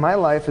 Like, my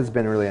life has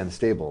been really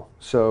unstable.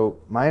 So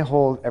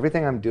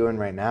everything I'm doing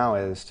right now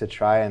is to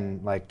try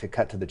and, like, to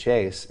cut to the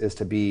chase, is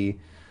to be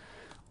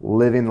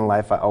living the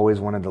life I always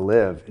wanted to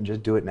live and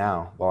just do it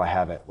now while I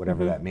have it,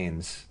 whatever that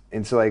means.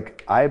 And so,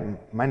 like,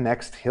 my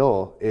next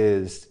hill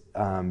is,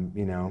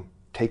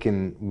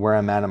 taking where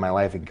I'm at in my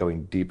life and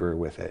going deeper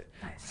with it.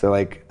 Nice. So,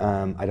 like,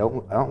 I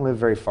don't live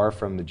very far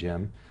from the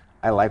gym.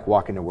 I like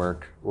walking to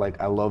work.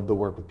 Like, I love the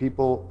work with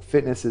people.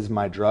 Fitness is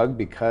my drug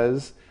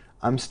because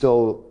I'm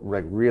still,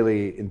 like,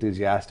 really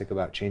enthusiastic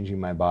about changing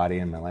my body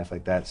and my life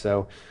like that.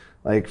 So,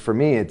 like, for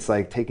me, it's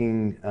like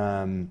taking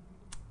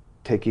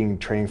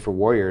Training for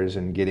Warriors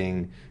and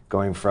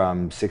going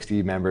from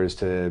 60 members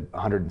to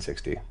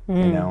 160,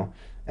 and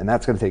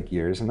that's going to take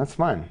years, and that's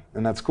fine,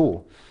 and that's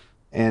cool.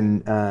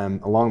 And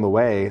along the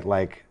way,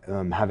 like,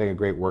 having a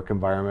great work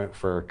environment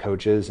for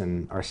coaches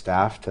and our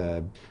staff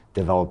to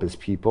develop as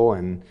people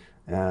and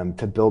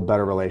to build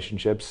better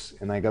relationships.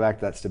 And I go back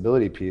to that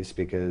stability piece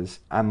because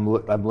I'm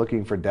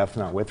looking for depth,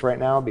 not width right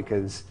now,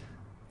 because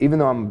even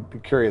though I'm a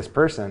curious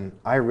person,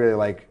 I really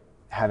like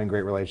having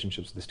great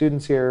relationships with the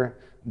students here,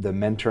 the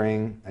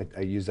mentoring.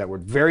 I use that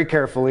word very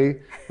carefully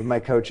with my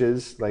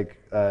coaches,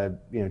 like,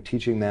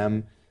 teaching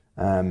them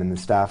and the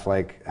staff,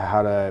 like,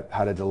 how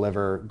to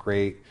deliver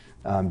great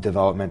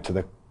development to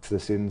the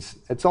students.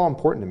 It's all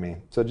important to me.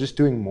 So just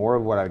doing more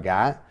of what I've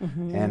got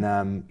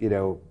and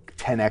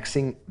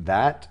 10xing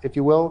that, if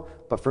you will.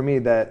 But for me,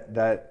 that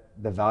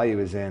the value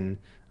is in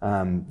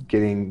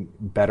getting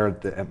better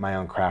at my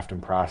own craft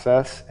and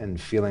process, and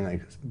feeling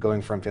like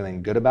going from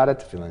feeling good about it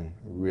to feeling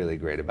really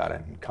great about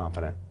it and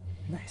confident.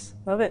 Nice,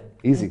 love it.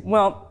 Easy.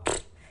 Well,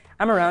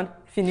 I'm around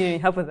if you need any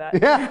help with that.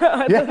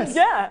 Yeah. Yes.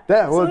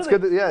 Yeah. Well, it's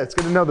good. It's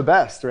good to know the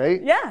best, right?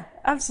 Yeah,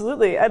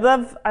 absolutely. I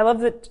love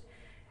that.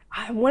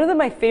 One of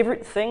my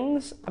favorite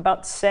things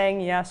about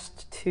saying yes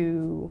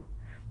to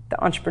the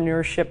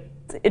entrepreneurship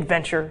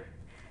adventure,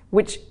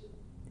 which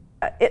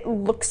it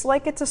looks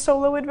like it's a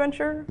solo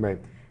adventure. Right.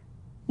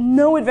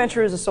 No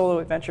adventure is a solo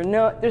adventure.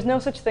 No, there's no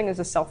such thing as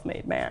a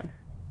self-made man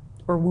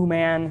or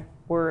woman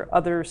or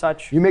other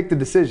such. You make the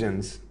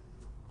decisions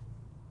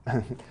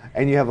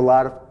and you have a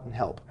lot of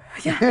help.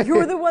 Yeah,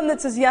 you're the one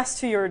that says yes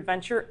to your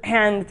adventure,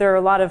 and there are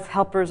a lot of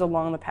helpers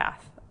along the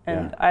path.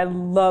 And I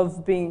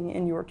love being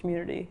in your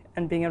community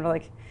and being able to,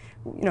 like,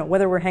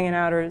 whether we're hanging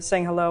out or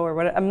saying hello or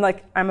what.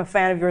 I'm a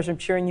fan of yours. I'm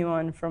cheering you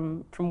on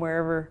from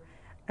wherever.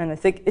 And I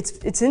think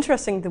it's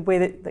interesting the way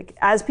that, like,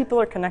 as people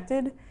are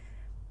connected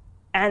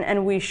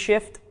and we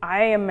shift,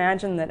 I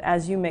imagine that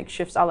as you make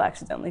shifts, I'll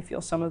accidentally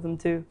feel some of them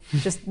too.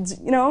 Just,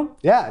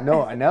 Yeah,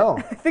 no, I know.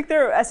 I think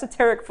there are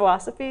esoteric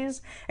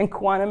philosophies and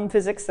quantum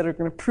physics that are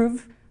going to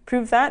prove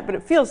that, but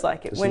it feels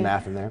like it. There's some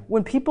math in there.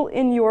 When people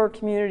in your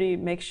community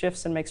make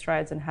shifts and make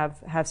strides and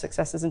have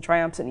successes and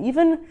triumphs, and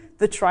even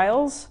the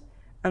trials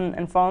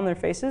and fall on their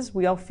faces,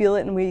 we all feel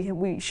it, and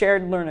we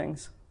shared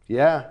learnings.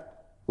 Yeah.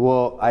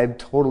 Well, I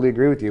totally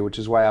agree with you, which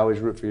is why I always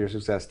root for your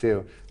success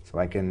too, so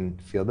I can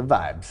feel the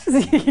vibes.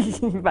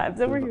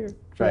 Vibes over here.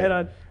 Right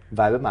on.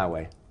 Vibe it my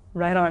way.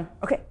 Right on.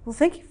 Okay, well,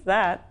 thank you for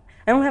that.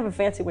 I don't have a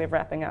fancy way of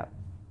wrapping up.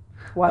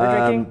 Water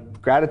drinking?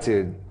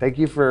 Gratitude. Thank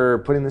you for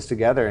putting this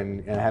together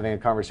and having a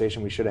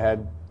conversation we should have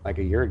had like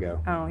a year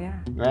ago. Oh, yeah.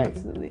 Right.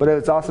 Absolutely. But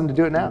it's awesome to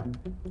do it now.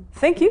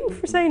 Thank you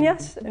for saying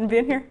yes and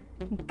being here.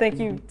 Thank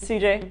you,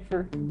 CJ,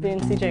 for being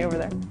CJ over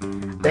there.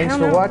 Thanks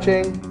for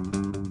watching.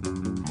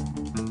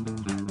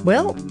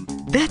 Well,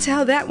 that's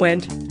how that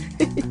went.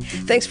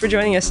 Thanks for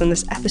joining us on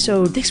this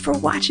episode. Thanks for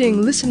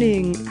watching,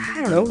 listening,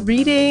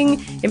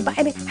 reading,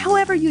 imbibing,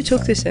 however you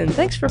took this in.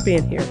 Thanks for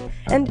being here.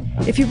 And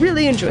if you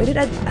really enjoyed it,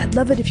 I'd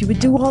love it if you would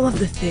do all of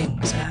the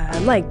things.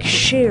 Like,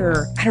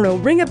 share,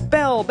 ring a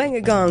bell, bang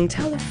a gong,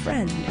 tell a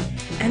friend,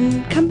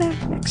 and come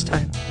back next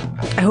time.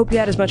 I hope you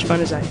had as much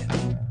fun as I had.